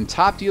American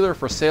top dealer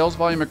for sales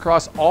volume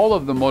across all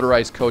of the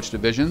motorized coach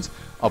divisions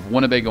of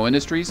Winnebago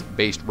Industries,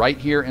 based right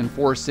here in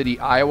Forest City,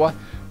 Iowa,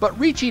 but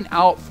reaching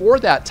out for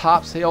that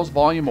top sales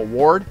volume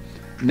award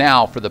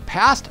now for the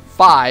past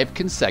 5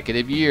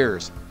 consecutive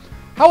years.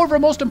 However,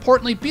 most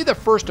importantly, be the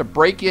first to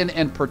break in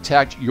and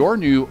protect your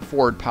new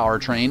Ford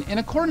powertrain in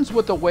accordance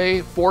with the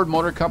way Ford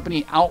Motor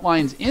Company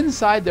outlines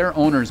inside their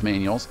owner's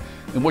manuals,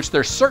 in which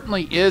there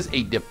certainly is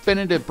a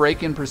definitive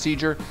break-in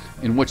procedure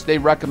in which they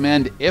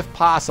recommend, if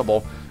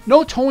possible,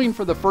 no towing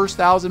for the first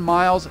 1,000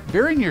 miles,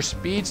 varying your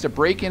speeds to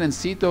break in and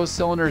seat those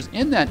cylinders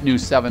in that new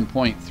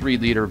 7.3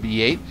 liter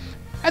V8,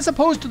 as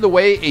opposed to the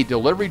way a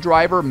delivery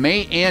driver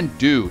may and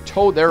do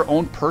tow their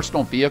own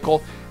personal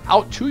vehicle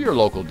out to your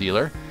local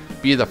dealer.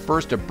 Be the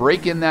first to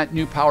break in that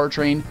new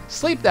powertrain,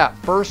 sleep that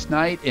first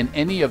night in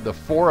any of the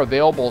 4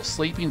 available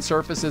sleeping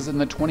surfaces in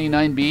the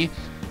 29B,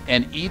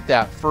 and eat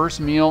that first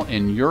meal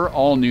in your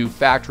all-new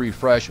factory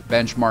fresh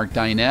benchmark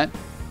dinette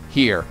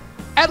here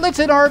at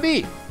Lichtsinn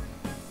RV.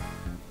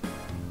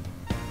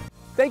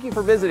 Thank you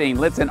for visiting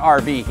Lichtsinn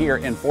RV here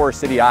in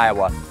Forest City,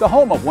 Iowa, the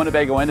home of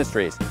Winnebago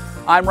Industries.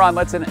 I'm Ron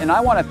Lichtsinn, and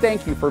I want to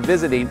thank you for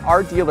visiting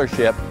our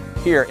dealership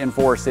here in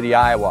Forest City,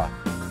 Iowa.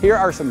 Here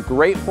are some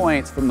great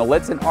points from the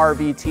Lichtsinn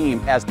RV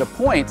team as to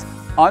points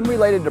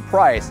unrelated to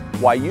price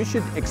why you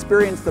should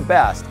experience the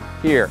best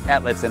here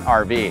at Lichtsinn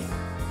RV.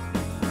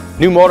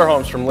 New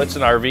motorhomes from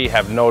Lichtsinn RV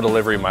have no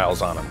delivery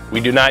miles on them.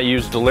 We do not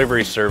use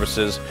delivery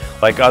services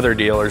like other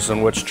dealers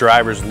in which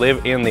drivers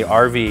live in the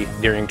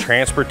RV during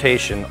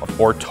transportation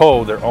or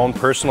tow their own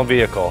personal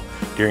vehicle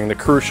during the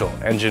crucial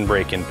engine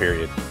break-in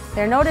period.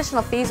 There are no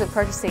additional fees with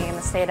purchasing in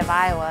the state of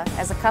Iowa,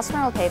 as the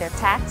customer will pay their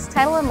tax,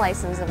 title, and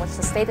license in which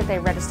the state that they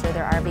register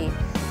their RV.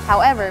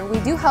 However, we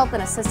do help in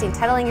assisting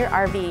titling your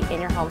RV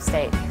in your home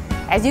state.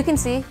 As you can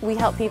see, we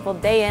help people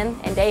day in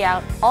and day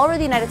out all over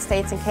the United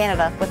States and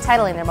Canada with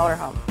titling their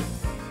motorhome.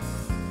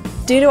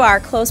 Due to our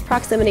close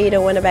proximity to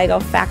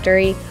Winnebago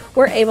factory,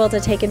 we're able to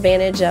take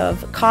advantage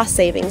of cost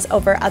savings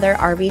over other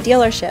RV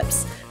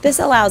dealerships. This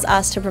allows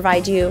us to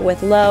provide you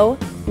with low,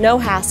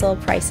 no-hassle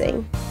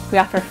pricing. We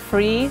offer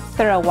free,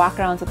 thorough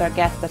walkarounds with our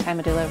guests at the time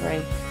of delivery,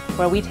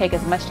 where we take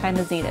as much time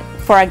as needed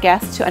for our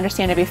guests to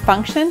understand every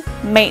function,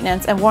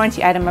 maintenance, and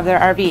warranty item of their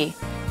RV.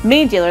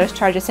 Many dealers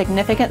charge a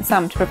significant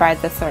sum to provide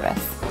this service.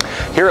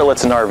 Here at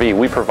Lichtsinn RV,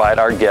 we provide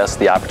our guests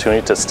the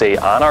opportunity to stay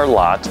on our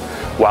lot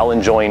while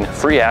enjoying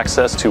free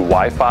access to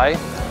Wi-Fi,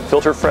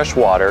 filtered fresh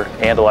water,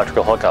 and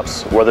electrical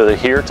hookups, whether they're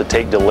here to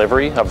take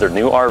delivery of their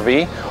new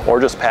RV or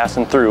just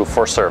passing through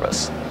for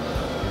service.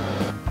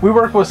 We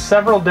work with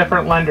several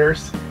different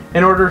lenders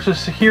in order to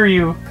secure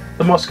you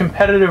the most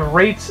competitive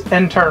rates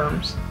and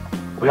terms.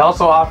 We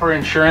also offer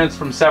insurance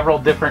from several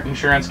different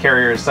insurance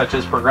carriers such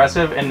as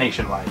Progressive and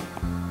Nationwide.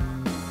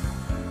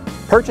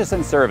 Purchase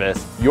and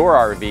service your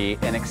RV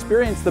and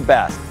experience the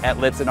best at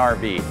Lichtsinn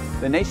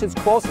RV, the nation's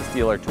closest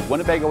dealer to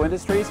Winnebago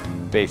Industries,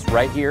 based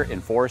right here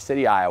in Forest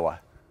City, Iowa.